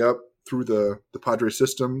all the way up through the Padres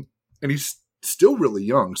system, and he's still really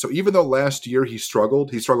young. So even though last year he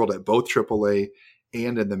struggled at both AAA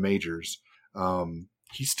and in the majors,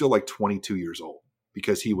 he's still like 22 years old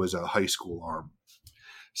because he was a high school arm.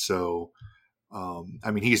 So,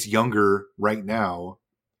 I mean, he's younger right now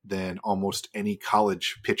than almost any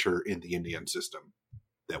college pitcher in the Indian system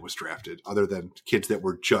that was drafted, other than kids that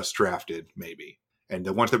were just drafted, maybe. And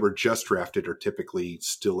the ones that were just drafted are typically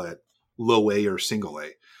still at low A or single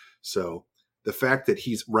A. So the fact that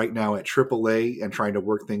he's right now at triple A and trying to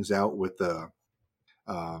work things out with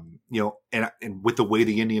And with the way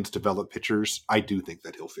the Indians develop pitchers, I do think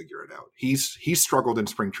that he'll figure it out. He's struggled in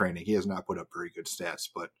spring training. He has not put up very good stats,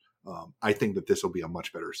 but I think that this will be a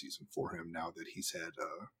much better season for him now that he's had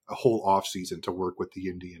a whole off season to work with the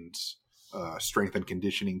Indians' strength and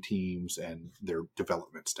conditioning teams and their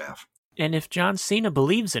development staff. And if John Cena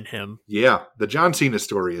believes in him... Yeah, the John Cena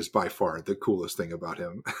story is by far the coolest thing about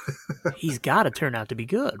him. He's got to turn out to be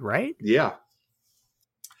good, right? Yeah.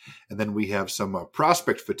 And then we have some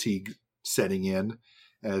prospect fatigue setting in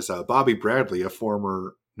as Bobby Bradley, a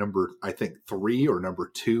former number, I think, 3 or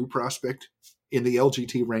number 2 prospect in the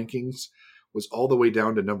LGT rankings, was all the way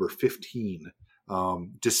down to number 15,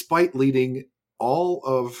 despite leading all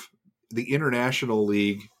of the International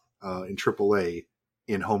League in AAA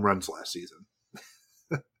in home runs last season.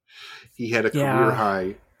 He had a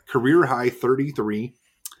career high 33.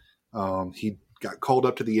 He got called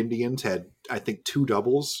up to the Indians, had, I think, 2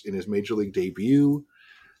 doubles in his major league debut.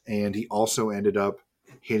 And he also ended up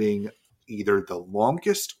hitting either the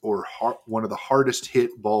longest or one of the hardest hit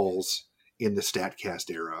balls in the StatCast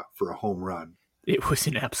era for a home run. It was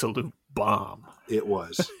an absolute bomb. It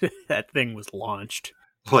was. That thing was launched.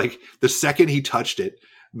 Like, the second he touched it,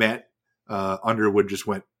 Matt Underwood just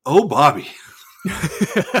went, "Oh, Bobby."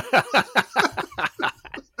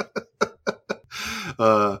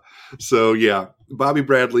 So yeah, Bobby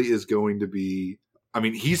Bradley is going to be, I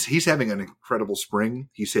mean, he's having an incredible spring.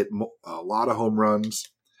 He's hit a lot of home runs.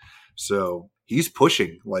 So he's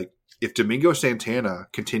pushing. Like, if Domingo Santana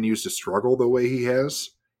continues to struggle the way he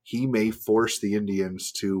has, he may force the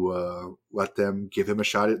Indians to let them give him a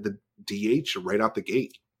shot at the DH right out the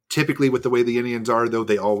gate. Typically, with the way the Indians are, though,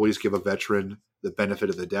 they always give a veteran the benefit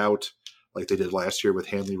of the doubt, like they did last year with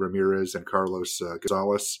Hanley Ramirez and Carlos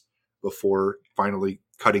Gonzalez before finally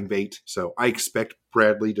cutting bait. So I expect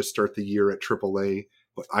Bradley to start the year at AAA,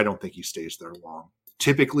 but I don't think he stays there long.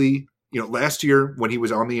 Typically, last year when he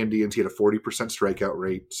was on the Indians, he had a 40% strikeout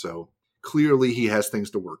rate. So clearly he has things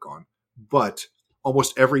to work on. But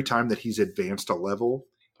almost every time that he's advanced a level,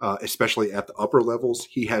 especially at the upper levels,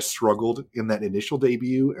 he has struggled in that initial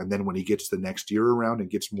debut. And then when he gets the next year around and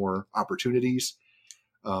gets more opportunities,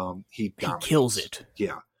 he kills it.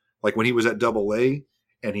 Yeah. Like when he was at AA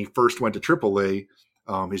and he first went to AAA,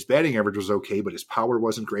 his batting average was okay, but his power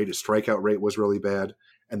wasn't great. His strikeout rate was really bad.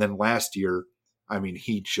 And then last year, I mean,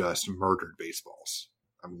 he just murdered baseballs.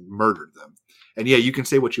 Murdered them. And yeah, you can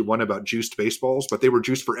say what you want about juiced baseballs, but they were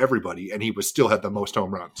juiced for everybody, and he was still had the most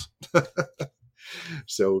home runs.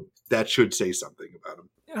 So that should say something about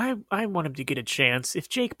him. I want him to get a chance. If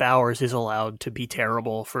Jake Bauers is allowed to be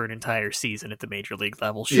terrible for an entire season at the major league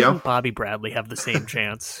level, shouldn't Bobby Bradley have the same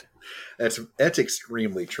chance? That's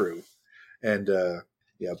extremely true. And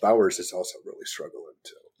Bauers is also really struggling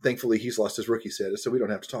too. Thankfully, he's lost his rookie status, so we don't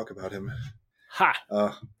have to talk about him.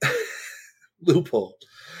 Ha! Loophole.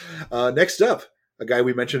 Next up, a guy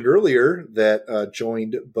we mentioned earlier that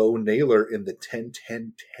joined Bo Naylor in the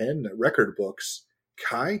 10-10-10 record books,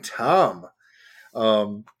 Kai Tom.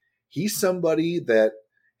 He's somebody that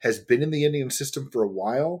has been in the Indian system for a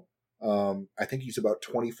while. I think he's about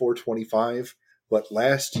 24, 25. But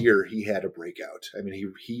last year he had a breakout. I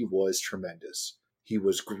mean, he was tremendous. He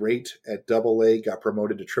was great at AA, got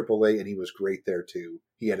promoted to AAA, and he was great there too.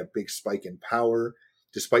 He had a big spike in power.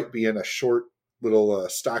 Despite being a short, little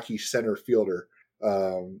stocky center fielder,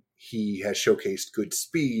 he has showcased good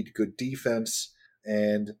speed, good defense,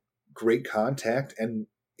 and great contact and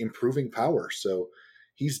improving power. So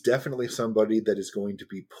he's definitely somebody that is going to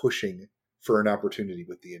be pushing for an opportunity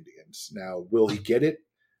with the Indians. Now, will he get it?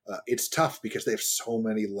 It's tough because they have so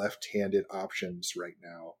many left-handed options right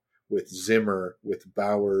now with Zimmer, with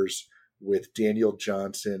Bauers, with Daniel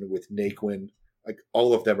Johnson, with Naquin. Like,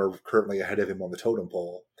 all of them are currently ahead of him on the totem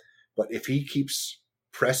pole. But if he keeps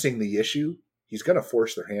pressing the issue, he's going to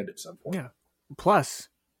force their hand at some point. Yeah. Plus,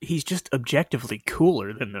 he's just objectively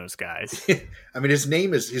cooler than those guys. I mean,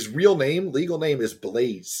 his real name, legal name is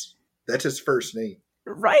Blaze. That's his first name.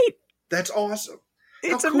 Right. That's awesome.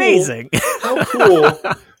 It's amazing. How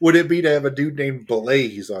cool would it be to have a dude named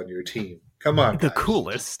Blaze on your team? Come on, guys. The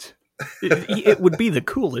coolest. It would be the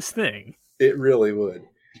coolest thing. It really would.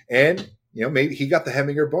 And, maybe he got the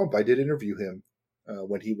Hemminger bump. I did interview him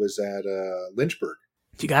when he was at Lynchburg.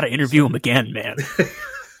 You got to interview him again, man.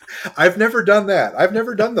 I've never done that. I've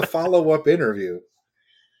never done the follow-up interview.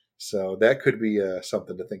 So that could be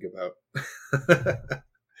something to think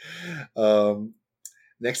about.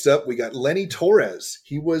 Next up, we got Lenny Torres.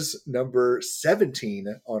 He was number 17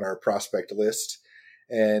 on our prospect list.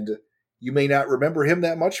 And you may not remember him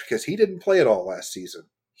that much because he didn't play at all last season.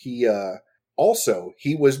 He Also,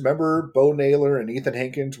 remember Bo Naylor and Ethan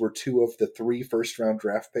Hankins were two of the 3 first-round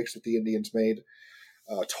draft picks that the Indians made.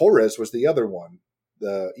 Torres was the other one,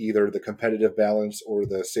 either the competitive balance or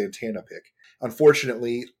the Santana pick.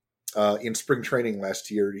 Unfortunately, in spring training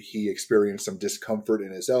last year, he experienced some discomfort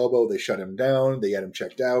in his elbow. They shut him down. They had him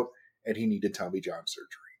checked out, and he needed Tommy John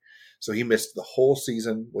surgery. So he missed the whole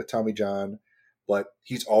season with Tommy John, but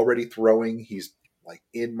he's already throwing. He's like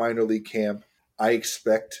in minor league camp. I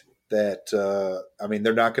expect that,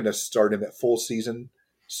 they're not going to start him at full season.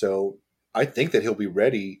 So I think that he'll be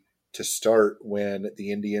ready to start when the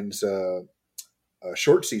Indians'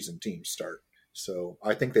 short season teams start. So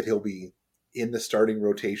I think that he'll be in the starting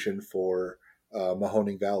rotation for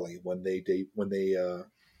Mahoning Valley when they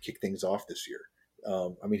kick things off this year.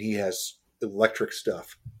 He has electric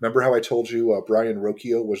stuff. Remember how I told you Brian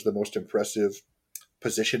Rocchio was the most impressive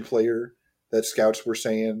position player that scouts were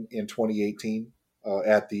saying in 2018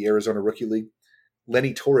 at the Arizona Rookie League?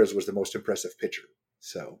 Lenny Torres was the most impressive pitcher.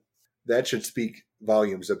 So that should speak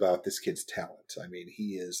volumes about this kid's talent.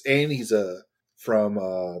 He's from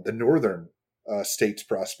the northern states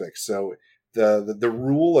prospects. So the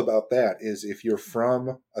rule about that is if you're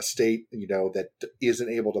from a state, that isn't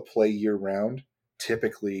able to play year round,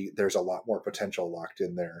 typically there's a lot more potential locked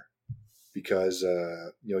in there because,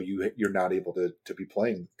 you're not able to be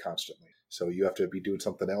playing constantly. So you have to be doing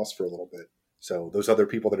something else for a little bit. So those other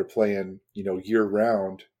people that are playing, year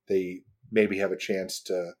round, they maybe have a chance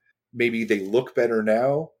to, maybe they look better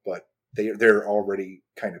now, but they're already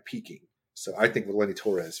kind of peaking. So I think with Lenny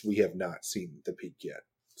Torres, we have not seen the peak yet.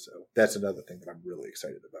 So that's another thing that I'm really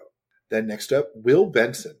excited about. Then next up, Will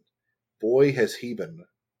Benson. Boy, has he been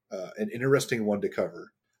an interesting one to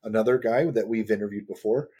cover. Another guy that we've interviewed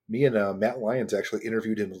before. Me and Matt Lyons actually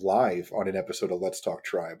interviewed him live on an episode of Let's Talk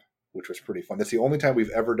Tribe, which was pretty fun. That's the only time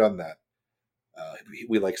we've ever done that.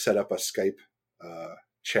 We set up a Skype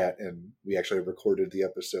chat, and we actually recorded the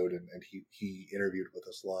episode, and he interviewed with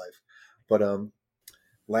us live. But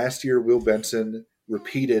last year, Will Benson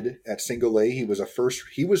repeated at single A. He was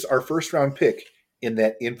our first round pick in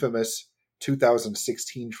that infamous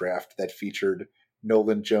 2016 draft that featured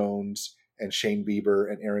Nolan Jones and Shane Bieber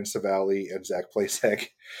and Aaron Savali and Zach Plasek.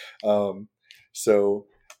 So,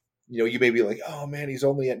 you may be like, oh man, he's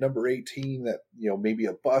only at number 18, that, maybe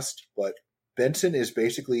a bust, but Benson is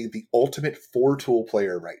basically the ultimate 4-tool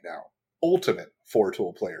player right now. Ultimate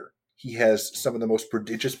 4-tool player. He has some of the most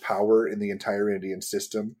prodigious power in the entire Indian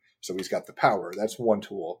system. So he's got the power. That's one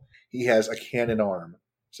tool. He has a cannon arm.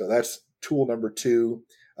 So that's tool number 2.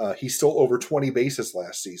 He stole over 20 bases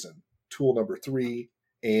last season. Tool number 3.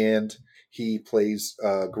 And he plays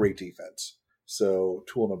great defense. So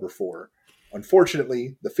tool number 4.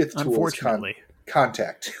 Unfortunately, the 5th tool is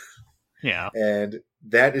contact. Yeah. And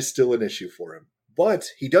that is still an issue for him. But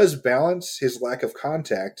he does balance his lack of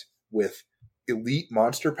contact with elite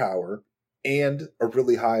monster power and a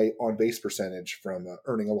really high on-base percentage from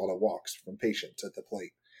earning a lot of walks from patience at the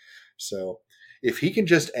plate. So if he can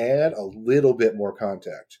just add a little bit more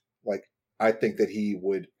contact, I think that he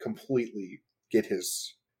would completely get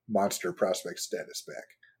his monster prospect status back.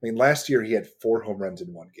 Last year he had 4 home runs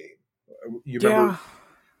in one game. You remember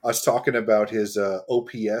us talking about his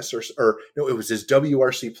OPS or no, it was his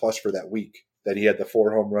WRC plus for that week that he had the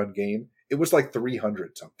 4 home run game. It was like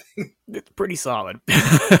 300 something. It's pretty solid.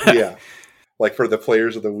 Yeah. For the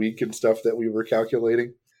players of the week and stuff that we were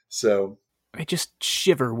calculating. So I just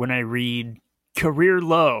shiver when I read career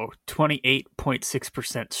low 28.6%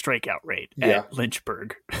 strikeout rate at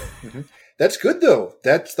Lynchburg. Mm-hmm. That's good though.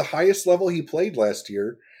 That's the highest level he played last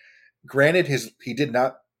year. Granted, he did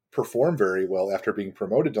not perform very well after being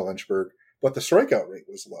promoted to Lynchburg, but the strikeout rate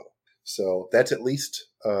was low. So that's at least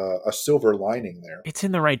a silver lining there. It's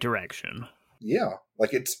in the right direction. Yeah,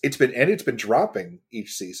 it's been dropping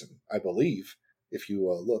each season, I believe. If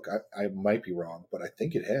you look, I might be wrong, but I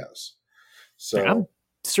think it has. So I'm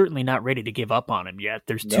certainly not ready to give up on him yet.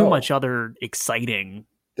 There's too much other exciting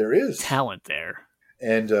talent there.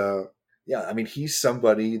 And he's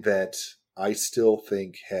somebody that I still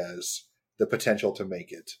think has the potential to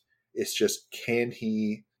make it. It's just, can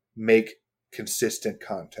he make consistent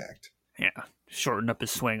contact? Yeah, shorten up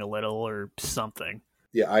his swing a little or something.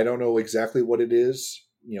 Yeah, I don't know exactly what it is.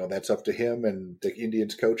 That's up to him and the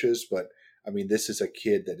Indians coaches. But, this is a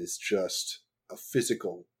kid that is just a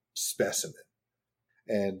physical specimen.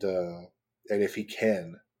 And if he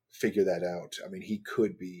can figure that out, he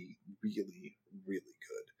could be really, really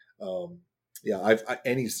good.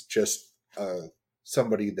 And he's just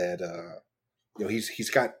somebody that,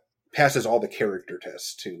 he's passes all the character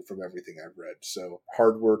tests too from everything I've read. So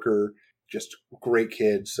hard worker, just great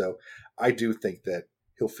kid. So I do think that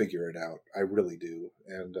he'll figure it out. I really do,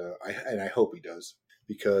 and I hope he does,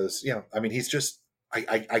 because I mean, he's just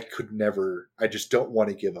I could never. I just don't want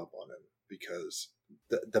to give up on him, because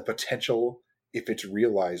the potential, if it's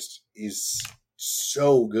realized, is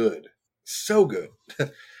so good, so good.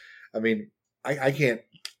 I mean, I can't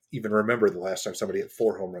even remember the last time somebody hit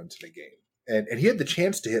 4 home runs in a game, and he had the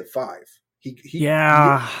chance to hit 5.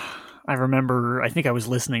 I remember. I think I was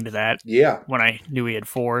listening to that. Yeah, when I knew he had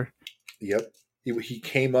 4. Yep, he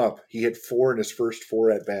came up. He hit 4 in his first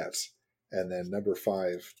 4 at bats, and then number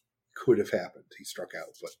 5 could have happened. He struck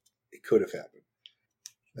out, but it could have happened.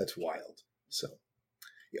 That's wild. So,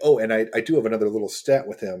 and I do have another little stat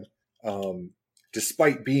with him.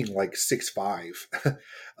 Despite being like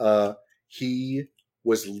 6'5", he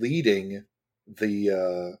was leading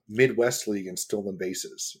the Midwest League in stolen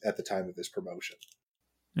bases at the time of his promotion.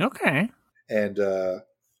 Okay. And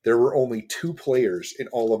there were only 2 players in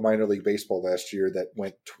all of minor league baseball last year that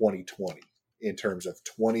went 20-20 in terms of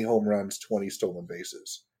 20 home runs, 20 stolen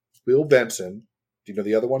bases. Bill Benson. Do you know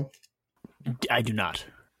the other one? I do not.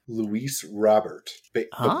 Luis Robert, the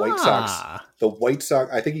White Sox. The White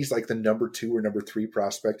Sox, I think he's like the number 2 or number 3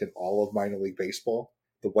 prospect in all of minor league baseball.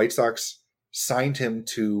 The White Sox signed him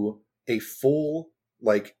to a full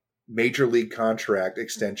major league contract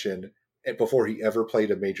extension before he ever played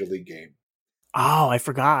a major league game. Oh, I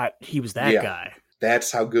forgot he was that guy.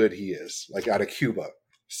 That's how good he is, out of Cuba.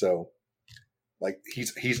 So,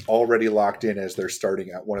 he's already locked in as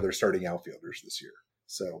one of their starting outfielders this year.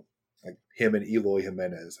 So, him and Eloy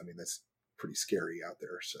Jimenez, I mean, that's pretty scary out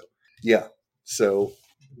there. So, yeah. So,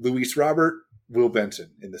 Luis Robert, Will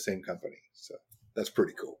Benson in the same company. So, that's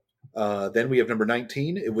pretty cool. Then we have number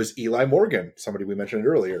 19. It was Eli Morgan, somebody we mentioned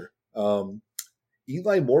earlier.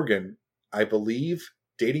 Eli Morgan, I believe,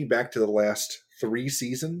 dating back to the last 3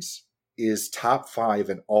 seasons, is top 5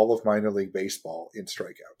 in all of minor league baseball in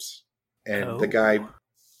strikeouts. And the guy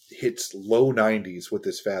hits low 90s with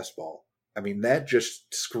his fastball. I mean, that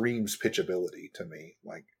just screams pitchability to me.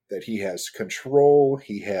 That he has control.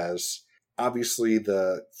 He has, obviously,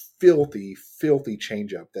 the filthy, filthy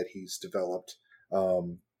changeup that he's developed.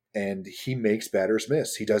 And he makes batters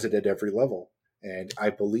miss. He does it at every level. And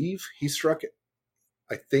I believe he struck it.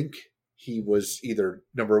 I think he was either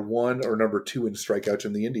number 1 or number 2 in strikeouts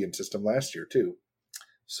in the Indian system last year, too.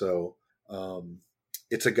 So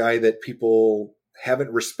it's a guy that people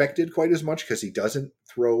haven't respected quite as much because he doesn't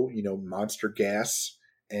throw, monster gas,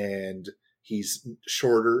 and he's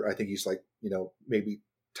shorter. I think he's maybe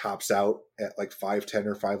tops out at 5'10"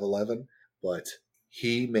 or 5'11", but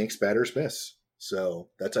he makes batters miss. So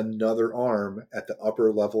that's another arm at the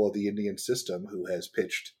upper level of the Indian system who has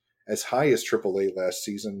pitched as high as AAA last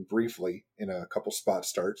season briefly in a couple spot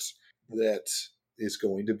starts, that is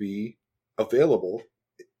going to be available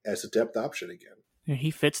as a depth option again.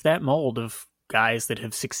 He fits that mold of guys that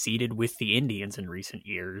have succeeded with the Indians in recent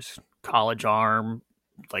years. College arm,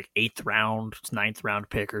 8th round, 9th round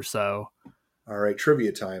pick or so. All right,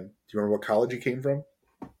 trivia time. Do you remember what college he came from?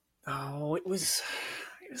 Oh, it was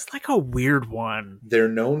a weird one. They're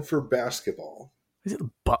known for basketball. Is it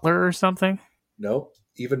Butler or something? Nope.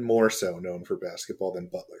 Even more so known for basketball than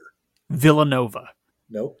Butler. Villanova.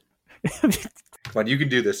 Nope. Come on, you can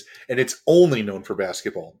do this. And it's only known for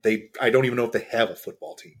basketball. I don't even know if they have a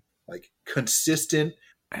football team. Consistent,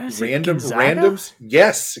 randoms.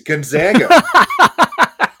 Yes, Gonzaga.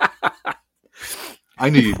 I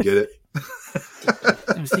knew you'd get it.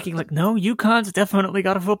 I was thinking, no, UConn's definitely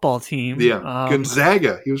got a football team. Yeah,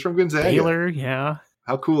 Gonzaga. He was from Gonzaga. Baylor, yeah.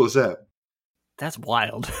 How cool is that? That's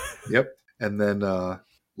wild. Yep. And then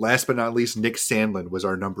last but not least, Nick Sandlin was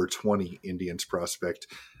our number 20 Indians prospect.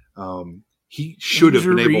 He should have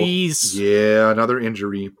been able... Yeah, another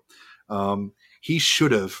injury. He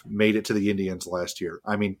should have made it to the Indians last year.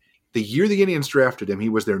 I mean, the year the Indians drafted him, he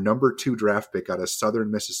was their number 2 draft pick out of Southern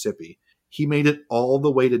Mississippi. He made it all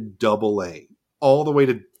the way to Double-A. All the way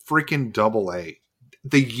to freaking Double-A.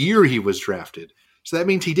 The year he was drafted. So that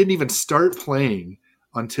means he didn't even start playing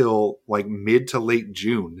until mid to late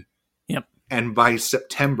June. Yep. And by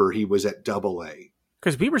September, he was at Double-A.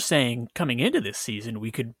 Because we were saying coming into this season,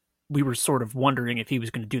 we were sort of wondering if he was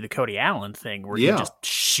going to do the Cody Allen thing where he just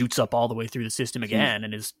shoots up all the way through the system again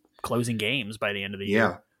and is closing games by the end of the year.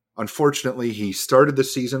 Yeah. Unfortunately, he started the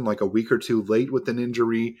season a week or 2 late with an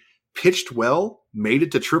injury, pitched well, made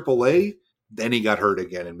it to AAA, then he got hurt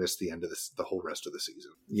again and missed the end of the whole rest of the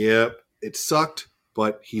season. Yep. It sucked,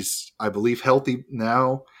 but he's, I believe, healthy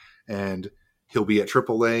now, and he'll be at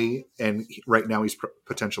AAA, and right now he's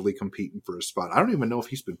potentially competing for a spot. I don't even know if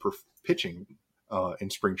he's been pitching in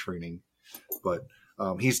spring training, but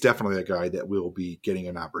he's definitely a guy that will be getting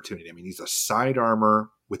an opportunity. I mean, he's a side armor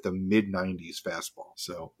with a mid-90s fastball.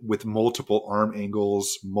 So with multiple arm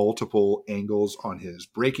angles, multiple angles on his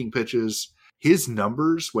breaking pitches, his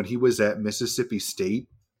numbers when he was at Mississippi State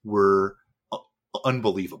were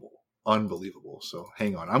unbelievable. Unbelievable. So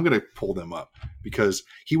hang on. I'm going to pull them up because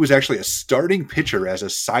he was actually a starting pitcher as a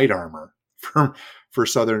side armor for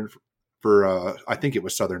I think it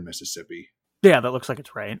was Southern Mississippi. Yeah, that looks like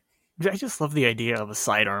it's right. I just love the idea of a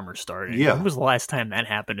side armor starting. Yeah. When was the last time that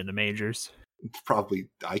happened in the majors? Probably,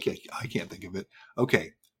 I can't think of it.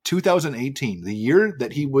 Okay, 2018, the year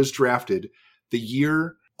that he was drafted, the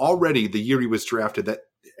year he was drafted,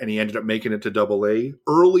 and he ended up making it to Double-A.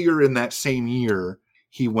 Earlier in that same year,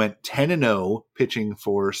 he went 10-0 pitching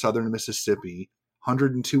for Southern Mississippi,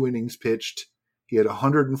 102 innings pitched. He had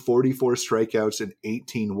 144 strikeouts and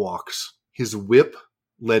 18 walks. His WHIP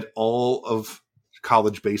led all of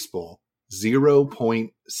college baseball,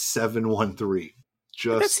 0.713.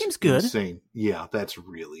 Just that seems good. Insane. Yeah, that's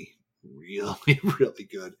really, really, really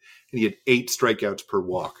good. And he had 8 strikeouts per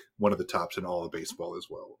walk, one of the tops in all of baseball as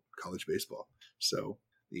well, college baseball. So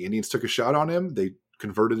the Indians took a shot on him. They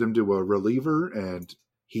converted him to a reliever, and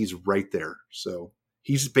he's right there. So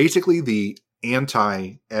he's basically the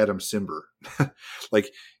anti-Adam Simber.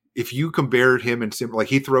 Like, if you compared him and Simber, like,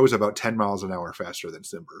 he throws about 10 miles an hour faster than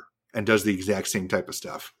Simber and does the exact same type of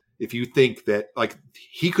stuff. If you think that, like,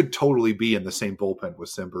 he could totally be in the same bullpen with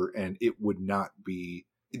Simber, and it would not be,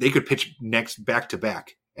 they could pitch next back to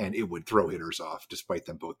back and it would throw hitters off despite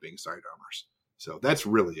them both being side armors. So that's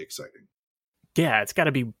really exciting. Yeah, it's got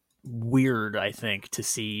to be weird, I think, to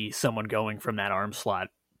see someone going from that arm slot,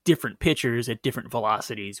 different pitchers at different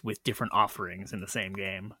velocities with different offerings in the same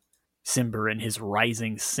game. Simber and his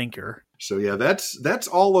rising sinker. So yeah, that's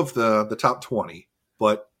all of the top 20.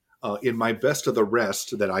 But in my best of the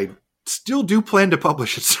rest that I still do plan to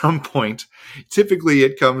publish at some point, typically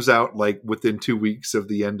it comes out like within 2 weeks of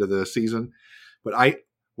the end of the season. But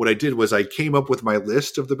what I did was I came up with my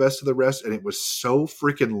list of the best of the rest, and it was so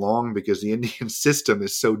freaking long because the Indian system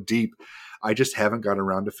is so deep. I just haven't gotten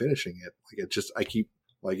around to finishing it. It's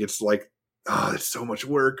so much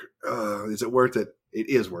work. Is it worth it? It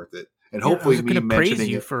is worth it. And hopefully, I was going to praise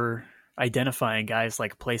you for identifying guys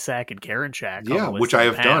like Plesac and Karinchak. Yeah, which I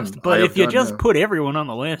have done. But if you just put everyone on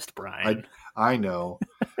the list, Brian, I know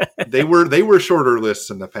they were shorter lists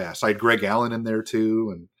in the past. I had Greg Allen in there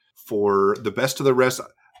too, and for the best of the rest,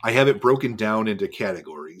 I have it broken down into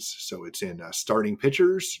categories. So it's in starting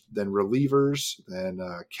pitchers, then relievers, then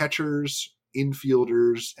catchers,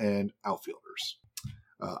 infielders, and outfielders.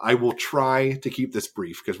 I will try to keep this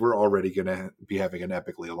brief because we're already going to be having an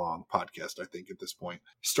epically long podcast, I think, at this point.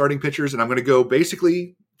 Starting pitchers, and I'm going to go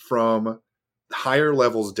basically from higher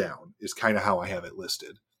levels down is kind of how I have it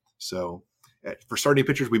listed. So for starting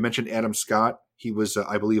pitchers, we mentioned Adam Scott. He was,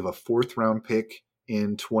 I believe, a 4th-round pick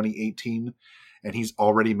in 2018, and he's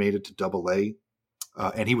already made it to Double-A,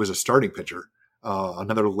 and he was a starting pitcher.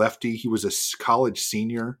 Another lefty, he was a college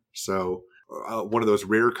senior, so one of those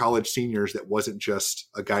rare college seniors that wasn't just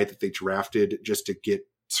a guy that they drafted just to get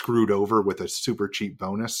screwed over with a super cheap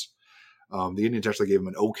bonus. The Indians actually gave him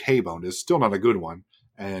an okay bonus, still not a good one,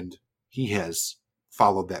 and he has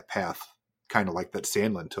followed that path kind of like that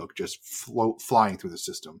Sandlin took, just flying through the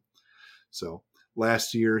system. So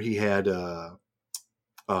last year he had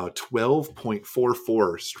 12.44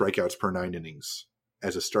 strikeouts per 9 innings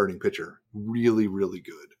as a starting pitcher. Really, really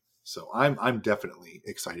good. So I'm definitely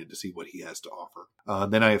excited to see what he has to offer.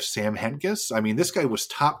 Then I have Sam Hentges. I mean, this guy was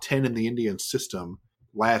top 10 in the Indian system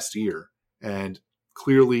last year, and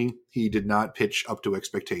clearly he did not pitch up to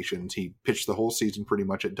expectations. He pitched the whole season pretty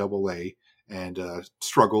much at Double-A and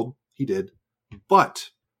struggled. He did.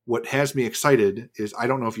 But what has me excited is, I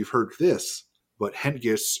don't know if you've heard this, but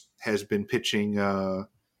Hentges has been pitching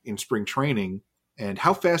in spring training. And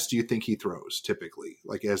how fast do you think he throws typically,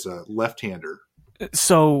 like as a left-hander?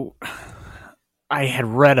 So I had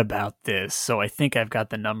read about this, so I think I've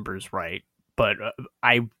got the numbers right. But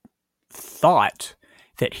I thought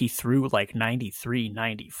that he threw like 93,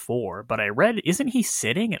 94. But I read, isn't he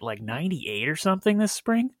sitting at like 98 or something this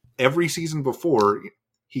spring? Every season before,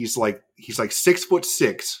 he's like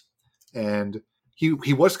 6'6", and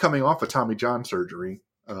he was coming off a Tommy John surgery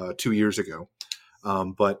 2 years ago.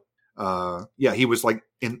 But he was like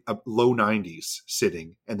in low 90s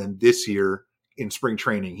sitting, and then this year in spring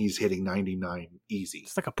training, he's hitting 99 easy.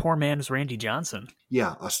 It's like a poor man's Randy Johnson.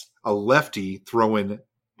 Yeah, a lefty throwing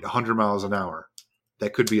 100 miles an hour.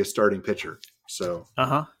 That could be a starting pitcher. So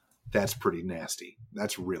that's pretty nasty.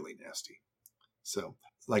 That's really nasty. So,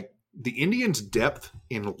 like, the Indians' depth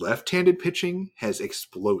in left-handed pitching has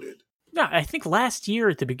exploded. No, I think last year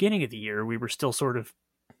at the beginning of the year, we were still sort of,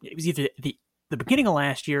 it was either the beginning of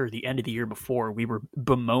last year or the end of the year before, we were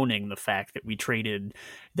bemoaning the fact that we traded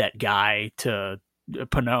that guy to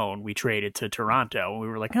Pannone, we traded to Toronto. We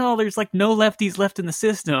were like, oh, there's like no lefties left in the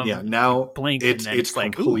system. Yeah, now blink, it's and then it's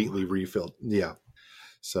like, completely refilled. Yeah.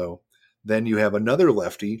 So then you have another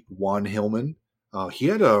lefty, Juan Hillman. He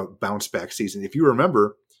had a bounce back season. If you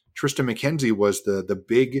remember, Tristan McKenzie was the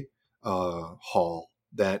big haul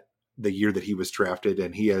that the year that he was drafted,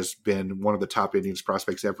 and he has been one of the top Indians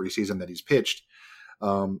prospects every season that he's pitched.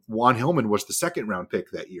 Juan Hillman was the second round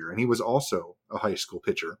pick that year, and he was also a high school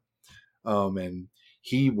pitcher. And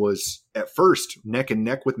he was at first neck and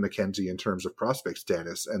neck with McKenzie in terms of prospect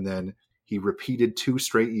status, and then he repeated 2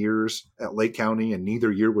 straight years at Lake County, and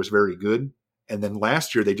neither year was very good. And then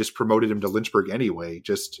last year they just promoted him to Lynchburg anyway,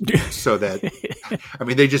 just so that, I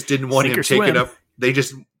mean, they just didn't want him taken up.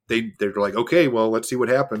 They're like, okay, well, let's see what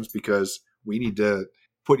happens, because we need to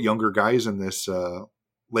put younger guys in this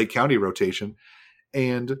Lake County rotation.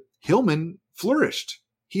 And Hillman flourished.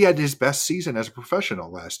 He had his best season as a professional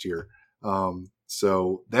last year.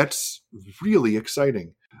 So that's really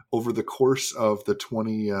exciting. Over the course of the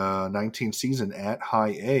 2019 season at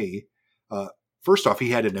High A, first off, he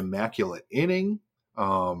had an immaculate inning,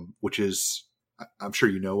 which is, I'm sure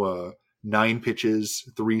you know, 9 pitches,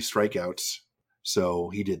 3 strikeouts. So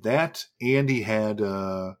he did that, and he had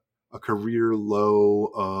a career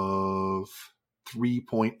low of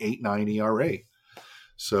 3.89 ERA.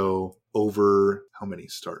 So over how many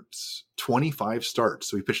starts? 25 starts.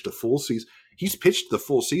 So he pitched a full season. He's pitched the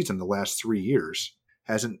full season the last 3 years.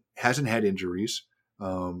 Hasn't had injuries.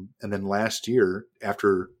 And then last year,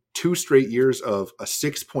 after 2 straight years of a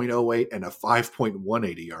 6.08 and a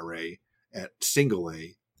 5.18 ERA at single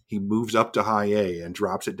A, he moves up to High A and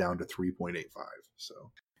drops it down to 3.85.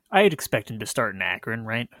 So I had expected him to start in Akron,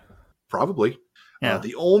 right? Probably. Yeah.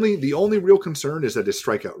 The only real concern is that his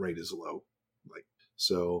strikeout rate is low.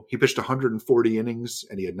 So he pitched 140 innings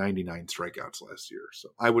and he had 99 strikeouts last year. So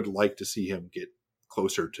I would like to see him get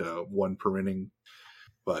closer to 1 per inning.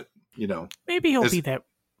 But, you know, maybe he'll be that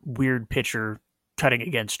weird pitcher cutting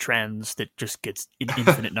against trends that just gets an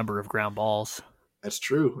infinite number of ground balls. That's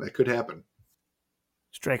true. That could happen.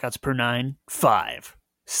 Strikeouts per 9, 5.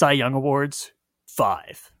 Cy Young Awards,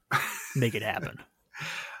 5. Make it happen.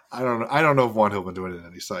 I don't know if Juan Hillman doing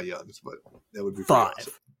any Cy Youngs, but that would be 5.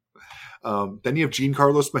 Awesome. Then you have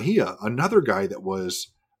Giancarlos Mejia, another guy that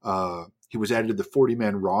was he was added to the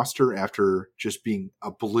 40-man roster after just being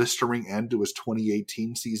a blistering end to his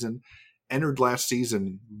 2018 season. Entered last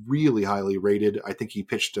season really highly rated. I think he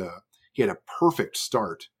pitched he had a perfect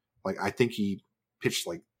start. Like, I think he pitched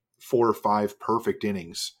like 4 or 5 perfect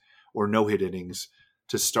innings or no-hit innings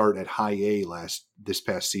to start at High A this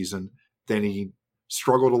past season. Then he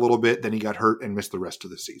struggled a little bit. Then he got hurt and missed the rest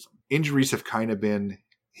of the season. Injuries have kind of been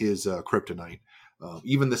his kryptonite.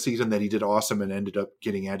 Even the season that he did awesome and ended up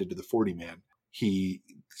getting added to the 40-man, he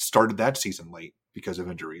started that season late because of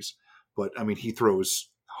injuries. But, I mean, he throws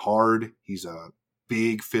hard. He's a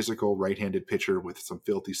big, physical, right-handed pitcher with some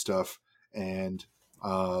filthy stuff. And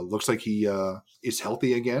looks like he is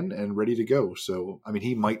healthy again and ready to go. So, I mean,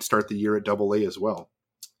 he might start the year at Double-A as well.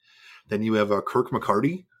 Then you have Kirk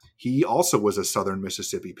McCarty. He also was a Southern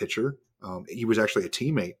Mississippi pitcher. He was actually a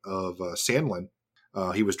teammate of Sandlin.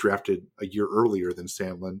 He was drafted a year earlier than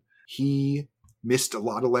Sandlin. He missed a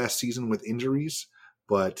lot of last season with injuries,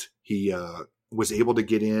 but he was able to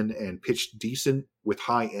get in and pitch decent with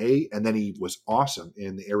High A, and then he was awesome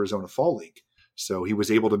in the Arizona Fall League. So he was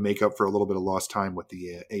able to make up for a little bit of lost time with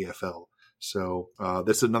the AFL. So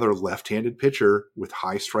this is another left-handed pitcher with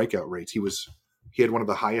high strikeout rates. He had one of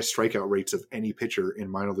the highest strikeout rates of any pitcher in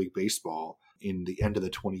minor league baseball in the end of the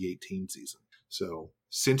 2018 season. So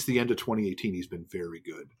since the end of 2018, he's been very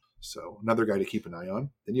good. So another guy to keep an eye on.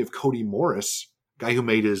 Then you have Cody Morris, guy who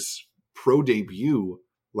made his pro debut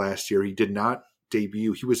last year. He did not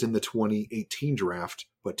debut. He was in the 2018 draft,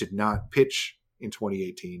 but did not pitch in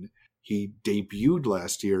 2018. He debuted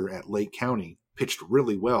last year at Lake County, pitched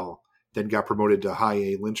really well, then got promoted to High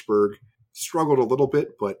A Lynchburg, struggled a little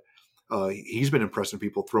bit, but he's been impressing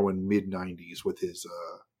people throwing mid-90s with his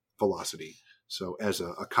velocity. So as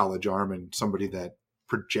a college arm and somebody that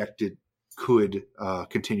projected could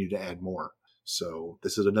continue to add more. So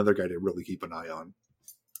this is another guy to really keep an eye on.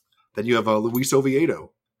 Then you have Luis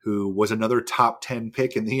Oviedo, who was another top 10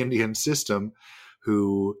 pick in the Indian system,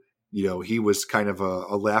 who, you know, he was kind of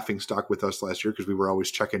a laughing stock with us last year because we were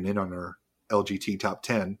always checking in on our LGT top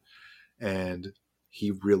 10, and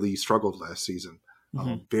he really struggled last season.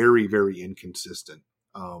 Mm-hmm. Very, very inconsistent.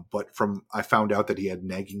 But I found out that he had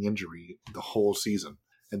nagging injury the whole season.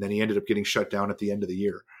 And then he ended up getting shut down at the end of the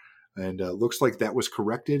year. And looks like that was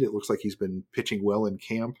corrected. It looks like he's been pitching well in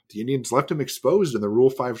camp. The Indians left him exposed in the Rule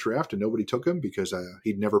 5 draft, and nobody took him because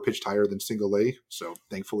he'd never pitched higher than single A. So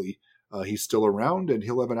thankfully, he's still around, and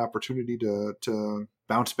he'll have an opportunity to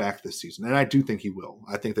bounce back this season. And I do think he will.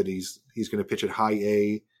 I think that he's going to pitch at high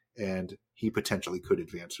A, and he potentially could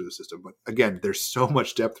advance through the system. But again, there's so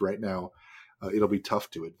much depth right now. It'll be tough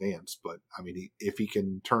to advance. But I mean, if he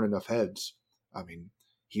can turn enough heads, I mean,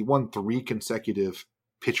 he won 3 consecutive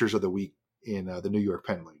Pitchers of the Week in the New York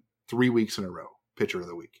Penn League. 3 weeks in a row, Pitcher of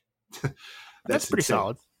the Week. That's pretty insane.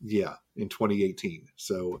 solid. Yeah, in 2018.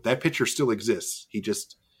 So that pitcher still exists. He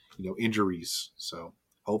just, injuries. So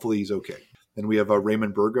hopefully he's okay. Then we have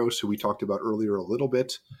Raymond Burgos, who we talked about earlier a little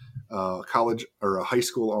bit. College or a high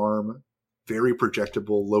school arm, very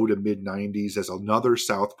projectable, low to mid 90s as another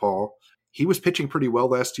southpaw. He was pitching pretty well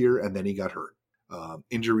last year, and then he got hurt.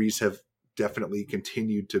 Injuries have definitely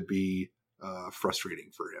continued to be frustrating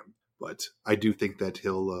for him. But I do think that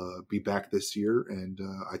he'll be back this year, and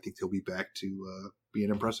I think he'll be back to being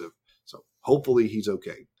impressive. So hopefully he's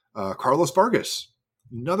okay. Carlos Vargas,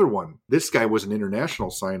 another one. This guy was an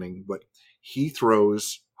international signing, but he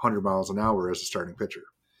throws 100 miles an hour as a starting pitcher.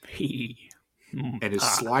 And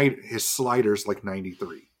his slider's like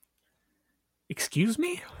 93. Excuse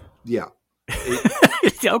me? Yeah.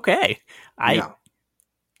 Okay. Yeah.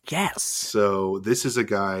 Yes. So this is a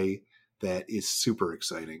guy that is super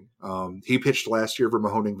exciting. He pitched last year for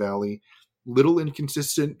Mahoning Valley. Little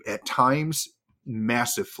inconsistent at times,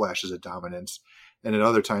 massive flashes of dominance, and at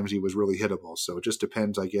other times he was really hittable. So it just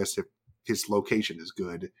depends, I guess, if his location is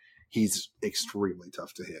good. He's extremely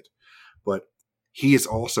tough to hit. But he is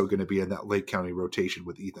also going to be in that Lake County rotation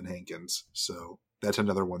with Ethan Hankins. So that's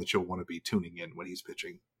another one that you'll want to be tuning in when he's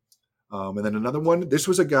pitching. And then another one, this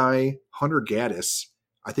was a guy, Hunter Gaddis.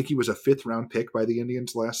 I think he was a 5th-round pick by the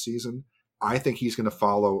Indians last season. I think he's going to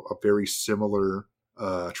follow a very similar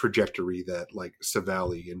trajectory that like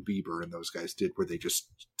Savali and Bieber and those guys did, where they just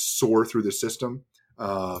soar through the system.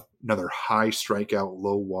 Another high strikeout,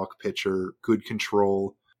 low walk pitcher, good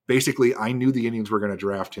control. Basically, I knew the Indians were going to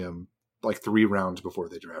draft him like 3 rounds before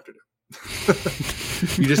they drafted him.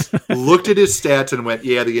 You just looked at his stats and went,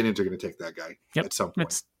 yeah, the Indians are going to take that guy at some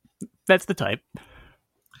point. That's the type.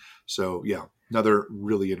 So, yeah, another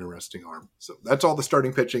really interesting arm. So that's all the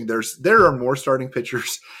starting pitching. There are more starting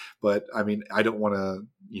pitchers, but I mean, I don't want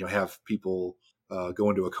to have people go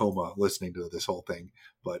into a coma listening to this whole thing.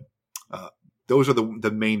 But those are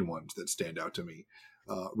the main ones that stand out to me.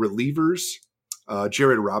 Relievers,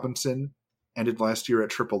 Jared Robinson ended last year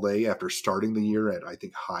at AAA after starting the year at, I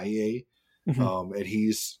think, high A. Mm-hmm. And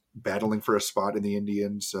he's battling for a spot in the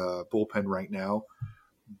Indians bullpen right now.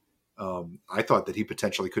 I thought that he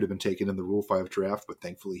potentially could have been taken in the Rule 5 draft, but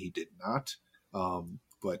thankfully he did not.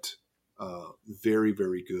 But very,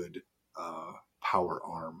 very good power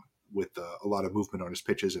arm with a lot of movement on his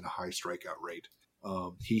pitches and a high strikeout rate.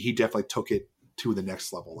 He definitely took it to the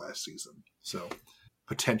next level last season. So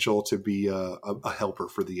potential to be a helper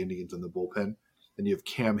for the Indians in the bullpen. Then you have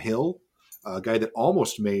Cam Hill, a guy that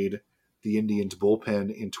almost made the Indians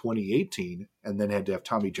bullpen in 2018 and then had to have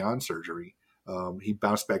Tommy John surgery. He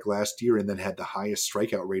bounced back last year and then had the highest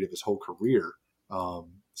strikeout rate of his whole career.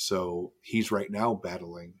 So he's right now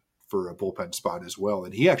battling for a bullpen spot as well.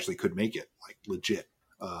 And he actually could make it, like, legit.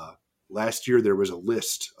 Last year, there was a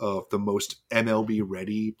list of the most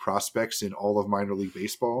MLB-ready prospects in all of minor league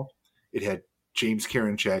baseball. It had James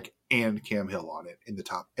Karinchak and Cam Hill on it in the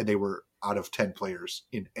top. And they were out of 10 players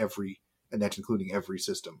in and that's including every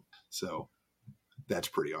system. So that's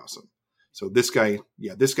pretty awesome. So this guy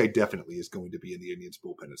definitely is going to be in the Indians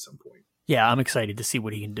bullpen at some point. Yeah, I'm excited to see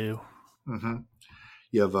what he can do. Mm-hmm.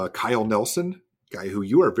 You have Kyle Nelson, guy who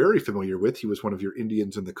you are very familiar with. He was one of your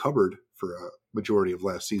Indians in the cupboard for a majority of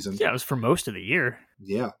last season. Yeah, it was for most of the year.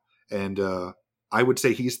 Yeah, and I would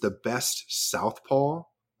say he's the best southpaw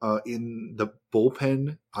in the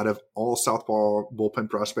bullpen out of all southpaw bullpen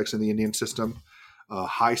prospects in the Indian system.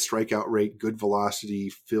 High strikeout rate, good velocity,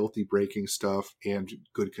 filthy breaking stuff, and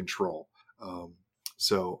good control.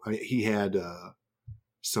 So I mean, he had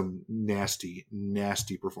some nasty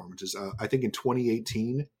performances. I think in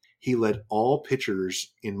 2018, he led all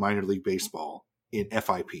pitchers in minor league baseball in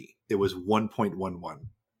FIP. It was 1.11.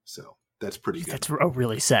 So that's pretty good. That's a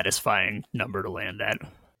really satisfying number to land at.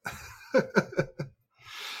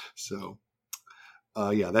 So,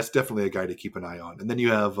 yeah, that's definitely a guy to keep an eye on. And then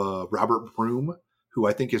you have Robert Broom, who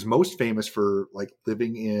I think is most famous for like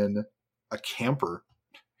living in a camper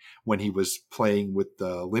when he was playing with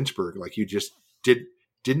Lynchburg. Like, you just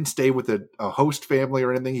didn't stay with a host family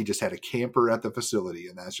or anything. He just had a camper at the facility,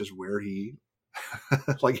 and that's just where he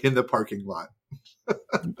like in the parking lot.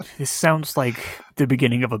 This sounds like the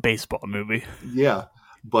beginning of a baseball movie. Yeah,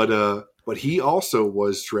 but he also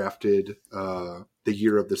was drafted the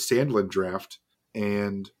year of the Sandlin draft,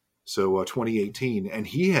 and so 2018, and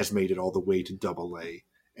he has made it all the way to AA,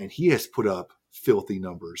 and he has put up filthy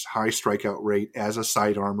numbers, high strikeout rate as a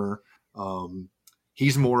side armor.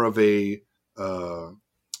 He's more of a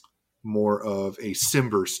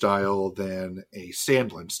Simber style than a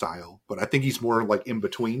Sandlin style, but I think he's more like in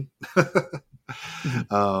between.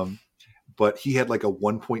 But he had like a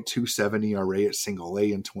 1.27 ERA at single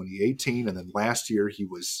A in 2018. And then last year he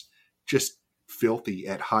was just filthy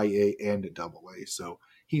at high A and at double A. So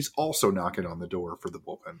he's also knocking on the door for the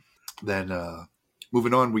bullpen. Then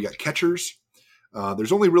moving on, we got catchers.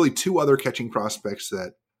 There's only really two other catching prospects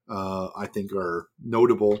that I think are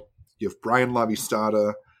notable. You have Brian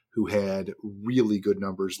Lavistata, who had really good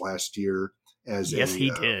numbers last year. He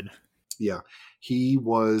did. Yeah. He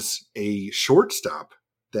was a shortstop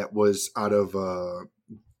that was out of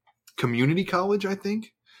community college, I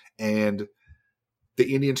think. And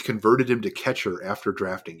the Indians converted him to catcher after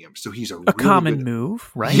drafting him. So he's a really common move,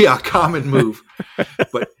 right? Yeah, common move.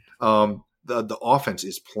 But the offense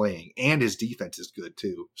is playing, and his defense is good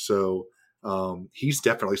too. So he's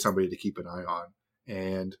definitely somebody to keep an eye on.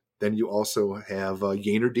 And then you also have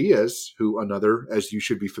Yainer Diaz, who another, as you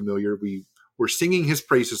should be familiar, we were singing his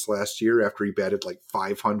praises last year after he batted like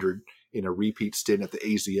 500 in a repeat stint at the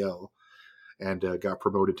AZL and got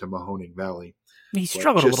promoted to Mahoning Valley. He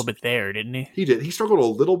struggled a little bit there, didn't he? He did. He struggled a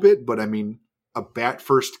little bit, but I mean, a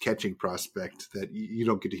bat-first catching prospect that you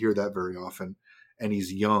don't get to hear that very often, and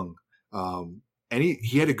he's young. And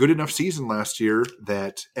he had a good enough season last year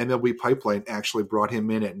that MLB Pipeline actually brought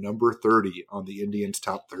him in at number 30 on the Indians'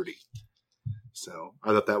 top 30. So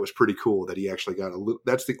I thought that was pretty cool that he actually got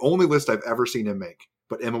that's the only list I've ever seen him make,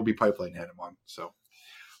 but MLB Pipeline had him on. So,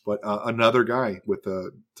 but another guy with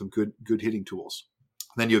some good hitting tools.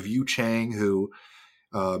 Then you have Yu Chang, who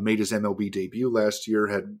made his MLB debut last year,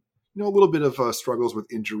 had a little bit of struggles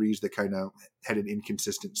with injuries that kind of had an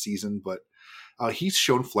inconsistent season, but he's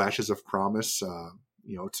shown flashes of promise,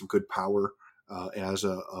 some good power as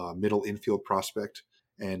a middle infield prospect,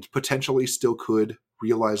 and potentially still could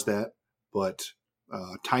realize that. But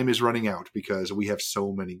time is running out because we have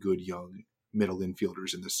so many good young middle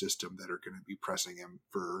infielders in the system that are going to be pressing him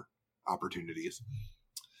for opportunities.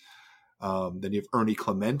 Then you have Ernie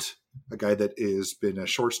Clement, a guy that has been a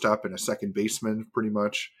shortstop and a second baseman pretty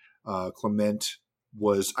much. Clement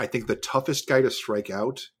was, I think, the toughest guy to strike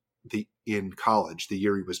out in college the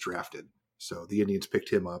year he was drafted. So the Indians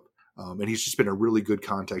picked him up. And he's just been a really good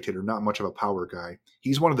contact hitter, not much of a power guy.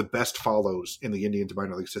 He's one of the best follows in the Indians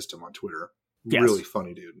minor league system on Twitter. Yes. Really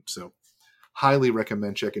funny dude. So highly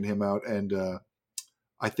recommend checking him out. And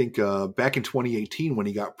I think back in 2018 when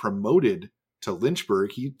he got promoted to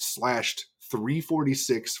Lynchburg, he slashed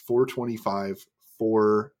 346, 425,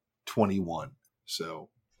 421. So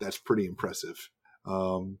that's pretty impressive.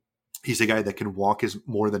 He's a guy that can walk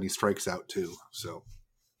more than he strikes out too. So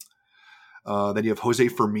then you have Jose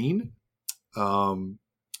Fermin.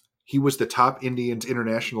 He was the top Indians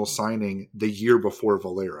international signing the year before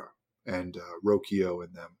Valera and Rocchio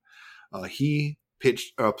and them. He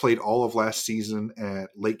played all of last season at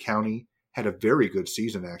Lake County, had a very good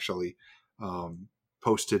season actually,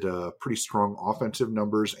 posted pretty strong offensive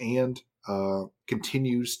numbers, and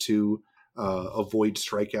continues to avoid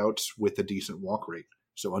strikeouts with a decent walk rate.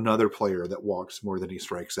 So another player that walks more than he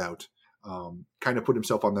strikes out. Kind of put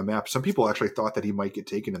himself on the map. Some people actually thought that he might get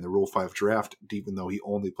taken in the Rule 5 draft, even though he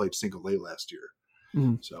only played single A last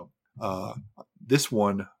year. So this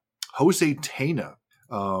one, Jose Tena,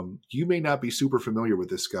 you may not be super familiar with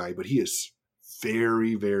this guy, but he is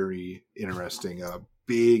very, very interesting.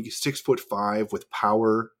 Big 6'5" with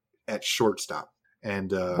power at shortstop.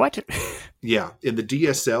 And what? Yeah, in the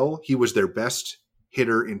DSL, he was their best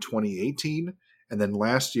hitter in 2018. And then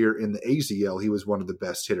last year in the AZL, he was one of the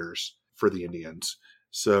best hitters for the Indians.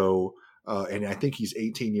 So, and I think he's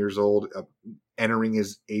 18 years old, entering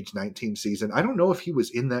his age 19 season. I don't know if he was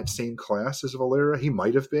in that same class as Valera. He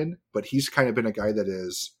might have been, but he's kind of been a guy that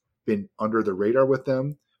has been under the radar with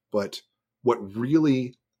them. But what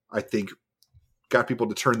really, I think, got people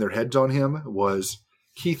to turn their heads on him was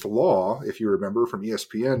Keith Law, if you remember from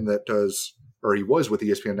ESPN, he was with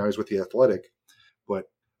ESPN, now he's with The Athletic, but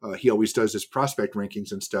he always does his prospect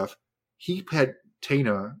rankings and stuff. He had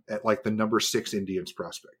Tena at like the number 6 Indians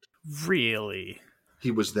prospect. Really?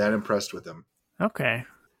 He was that impressed with him. Okay.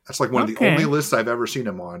 That's like one of the only lists I've ever seen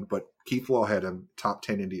him on, but Keith Law had him top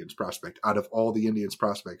 10 Indians prospect out of all the Indians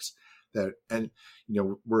prospects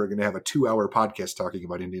we're going to have a 2-hour podcast talking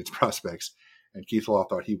about Indians prospects. and Keith Law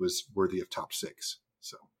thought he was worthy of top 6.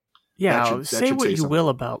 So yeah, that say should what you something. will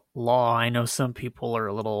about Law. I know some people are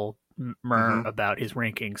a little Mhm. about his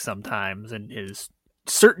rankings sometimes and his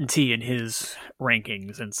certainty in his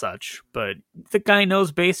rankings and such, but the guy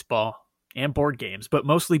knows baseball and board games, but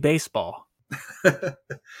mostly baseball.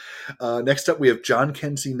 Next up, we have John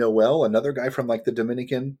Kenzie Noel, another guy from like the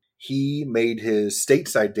Dominican. He made his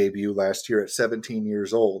stateside debut last year at 17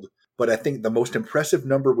 years old. But I think the most impressive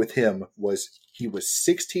number with him was he was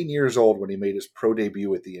 16 years old when he made his pro debut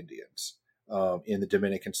with the Indians in the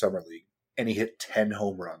Dominican Summer League. And he hit 10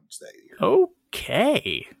 home runs that year.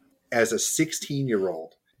 Okay. As a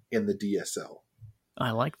 16-year-old in the DSL.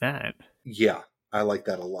 I like that. Yeah, I like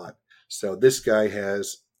that a lot. So this guy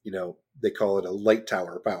has, they call it a light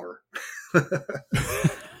tower power.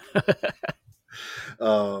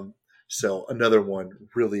 So another one,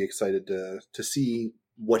 really excited to see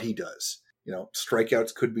what he does.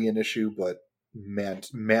 Strikeouts could be an issue, but man,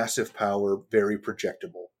 massive power, very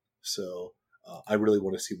projectable. So I really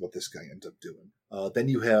want to see what this guy ends up doing. Then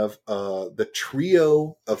you have the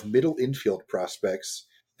trio of middle infield prospects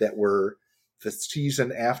that were the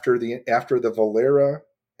season after the Valera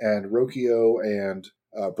and Rocchio and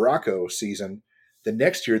Bracco season. The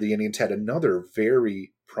next year, the Indians had another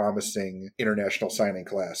very promising international signing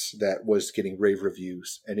class that was getting rave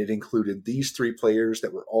reviews, and it included these 3 players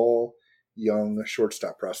that were all young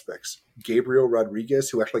shortstop prospects. Gabriel Rodriguez,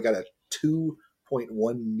 who actually got a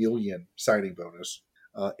 $2.1 million signing bonus.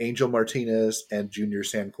 Angel Martinez and Junior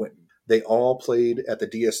San Quintin. They all played at the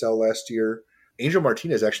DSL last year. Angel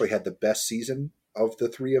Martinez actually had the best season of the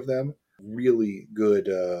 3 of them. Really good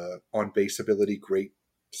on-base ability, great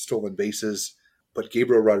stolen bases. But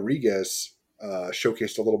Gabriel Rodriguez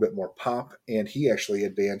showcased a little bit more pop, and he actually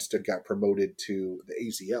advanced and got promoted to the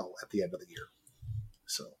AZL at the end of the year.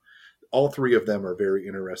 So all 3 of them are very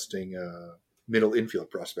interesting middle infield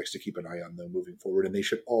prospects to keep an eye on, though, moving forward, and they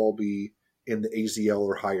should all be in the AZL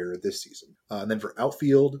or higher this season. And then for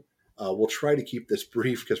outfield, we'll try to keep this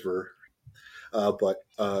brief because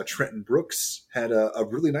but Trenton Brooks had a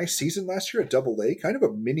really nice season last year at Double-A, kind of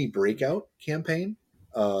a mini breakout campaign.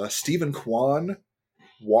 Stephen Kwan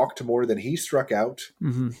walked more than he struck out.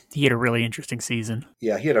 Mm-hmm. He had a really interesting season.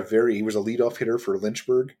 Yeah, he was a leadoff hitter for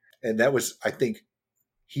Lynchburg, and that was, I think,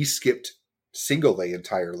 he skipped single A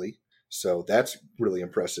entirely, so that's really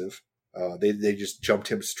impressive. They just jumped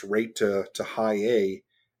him straight to high A,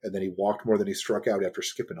 and then he walked more than he struck out after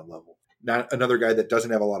skipping a level. Not another guy that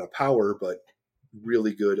doesn't have a lot of power, but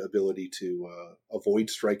really good ability to avoid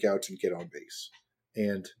strikeouts and get on base,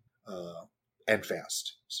 and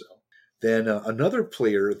fast. So then another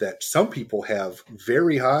player that some people have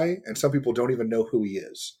very high, and some people don't even know who he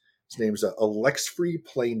is. His name's Alexfree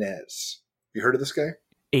Plainez. You heard of this guy?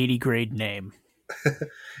 80 grade name.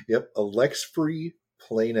 Yep, Alexfree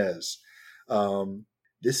Plainez.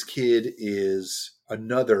 This kid is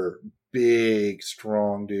another big,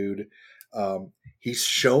 strong dude. He's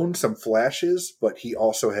shown some flashes, but he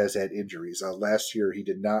also has had injuries. Last year, he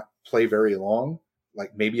did not play very long,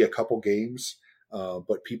 like maybe a couple games.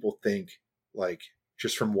 But people think, like,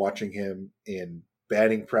 just from watching him in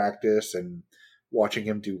batting practice and watching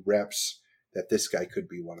him do reps, that this guy could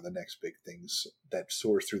be one of the next big things that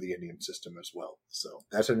soars through the Indian system as well. So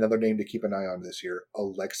that's another name to keep an eye on this year,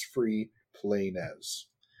 Alexfree Plainez.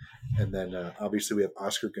 And then obviously we have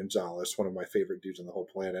Oscar Gonzalez, one of my favorite dudes on the whole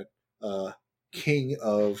planet, king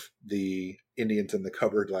of the Indians in the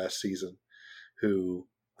cupboard last season, who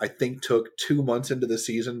I think took 2 months into the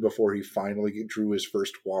season before he finally drew his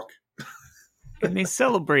first walk. And they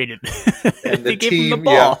celebrated. And they gave him the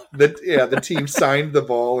ball. The team signed the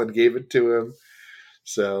ball and gave it to him.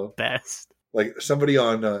 So best. Like somebody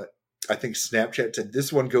on, I think Snapchat said,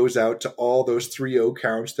 this one goes out to all those 3-0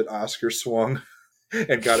 counts that Oscar swung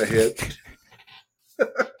and got a hit.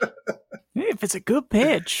 If it's a good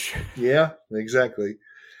pitch. Yeah, exactly.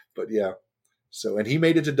 But yeah. So, and he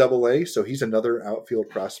made it to Double-A, so he's another outfield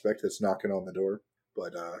prospect that's knocking on the door.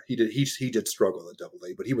 But he did struggle at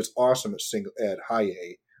Double-A, but he was awesome at High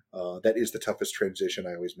A. That is the toughest transition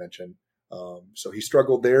I always mention. So he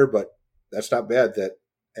struggled there, but that's not bad. That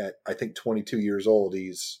at I think 22 years old,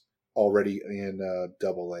 he's already in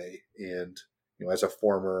Double-A, and as a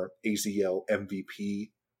former AZL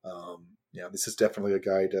MVP, this is definitely a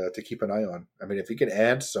guy to keep an eye on. I mean, if he can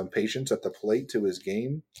add some patience at the plate to his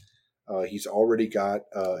game. He's already got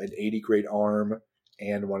an 80 grade arm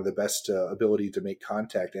and one of the best ability to make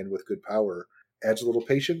contact and with good power. Adds a little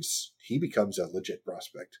patience, he becomes a legit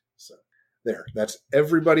prospect. So there, that's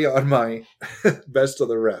everybody on my best of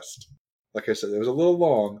the rest. Like I said, it was a little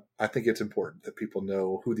long. I think it's important that people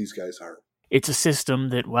know who these guys are. it's a system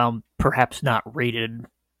that, while perhaps not rated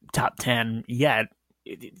top 10 yet,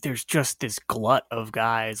 there's just this glut of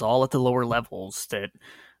guys all at the lower levels that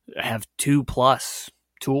have 2+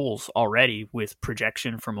 tools already with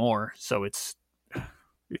projection for more. So it's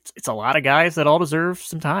a lot of guys that all deserve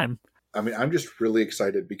some time. I mean, I'm just really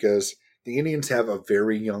excited because the Indians have a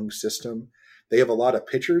very young system. They have a lot of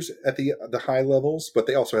pitchers at the high levels, but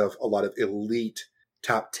they also have a lot of elite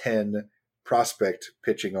top 10 prospect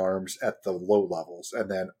pitching arms at the low levels. And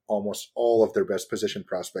then almost all of their best position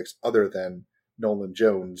prospects, other than Nolan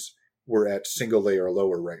Jones, were at single A or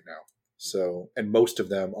lower right now. So, and most of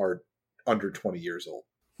them are under 20 years old.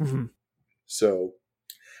 Mm-hmm. So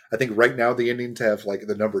I think right now the Indians have like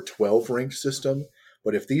the number 12 ranked system.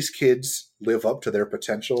 But if these kids live up to their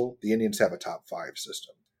potential, the Indians have a top 5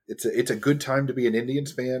 system. It's a good time to be an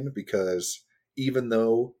Indians fan because even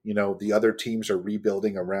though, you know, the other teams are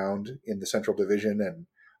rebuilding around in the Central Division and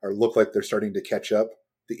look like they're starting to catch up,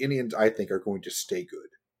 the Indians, I think, are going to stay good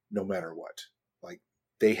no matter what. Like,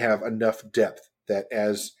 they have enough depth that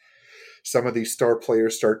as some of these star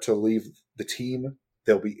players start to leave the team,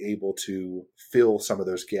 they'll be able to fill some of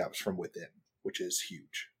those gaps from within, which is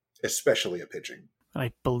huge, especially at pitching.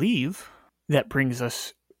 I believe that brings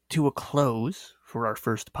us to a close for our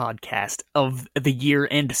first podcast of the year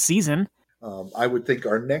and season. I would think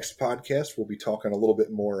our next podcast will be talking a little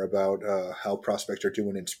bit more about how prospects are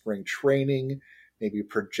doing in spring training, maybe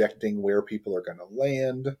projecting where people are going to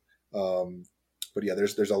land. But yeah,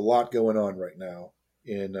 there's a lot going on right now.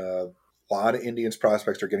 A lot of Indians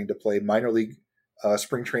prospects are getting to play. Minor league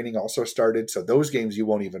spring training also started, so those games you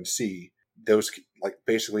won't even see. Those, like,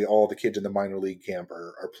 basically all the kids in the minor league camp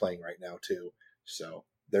are playing right now too. So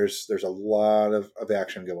there's a lot of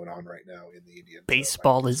action going on right now in the Indians.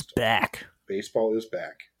 Baseball is back. Baseball is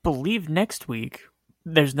back. Believe next week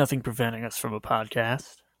there's nothing preventing us from a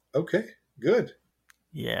podcast. Okay, good.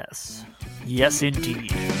 Yes. Yes,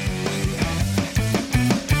 indeed.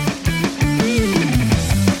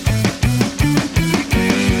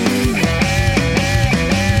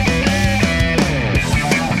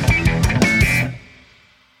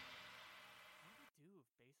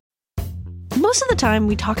 Most of the time,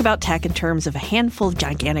 we talk about tech in terms of a handful of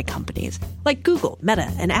gigantic companies, like Google,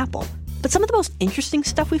 Meta, and Apple. But some of the most interesting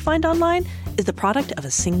stuff we find online is the product of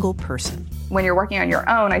a single person. When you're working on your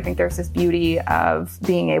own, I think there's this beauty of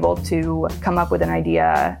being able to come up with an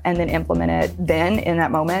idea and then implement it then in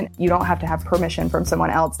that moment. You don't have to have permission from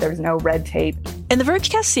someone else. There's no red tape. In the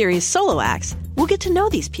Vergecast series Solo Acts, we'll get to know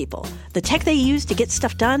these people, the tech they use to get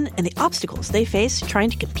stuff done, and the obstacles they face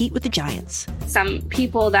trying to compete with the giants. Some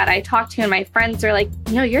people that I talk to and my friends are like,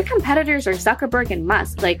 your competitors are Zuckerberg and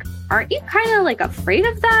Musk. Like, aren't you kind of like afraid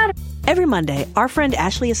of that? Every Monday, our friend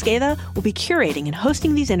Ashley Esqueda will be curating and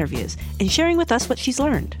hosting these interviews and sharing with us what she's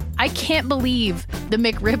learned. I can't believe the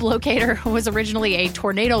McRib locator was originally a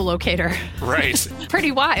tornado locator. Right.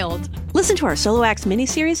 Pretty wild. Listen to our Solo Acts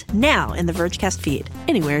miniseries now in the Vergecast feed,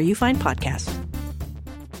 anywhere you find podcasts.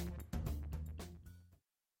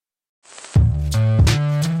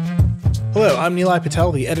 Hello, I'm Nilay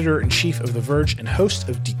Patel, the editor-in-chief of The Verge and host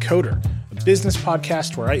of Decoder, a business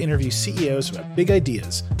podcast where I interview CEOs about big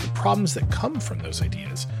ideas, the problems that come from those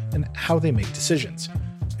ideas, and how they make decisions.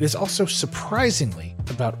 It is also surprisingly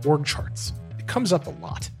about org charts. It comes up a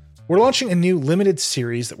lot. We're launching a new limited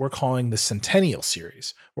series that we're calling the Centennial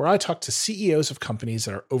Series, where I talk to CEOs of companies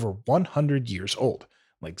that are over 100 years old,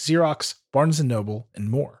 like Xerox, Barnes & Noble, and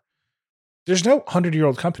more. There's no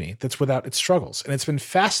 100-year-old company that's without its struggles, and it's been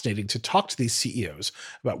fascinating to talk to these CEOs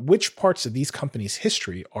about which parts of these companies'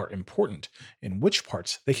 history are important and which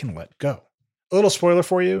parts they can let go. A little spoiler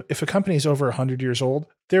for you, if a company is over 100 years old,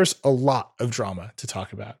 there's a lot of drama to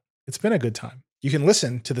talk about. It's been a good time. You can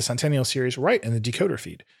listen to the Centennial Series right in the Decoder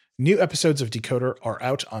feed. New episodes of Decoder are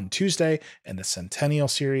out on Tuesday, and the Centennial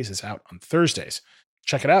Series is out on Thursdays.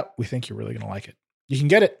 Check it out. We think you're really going to like it. You can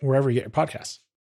get it wherever you get your podcasts.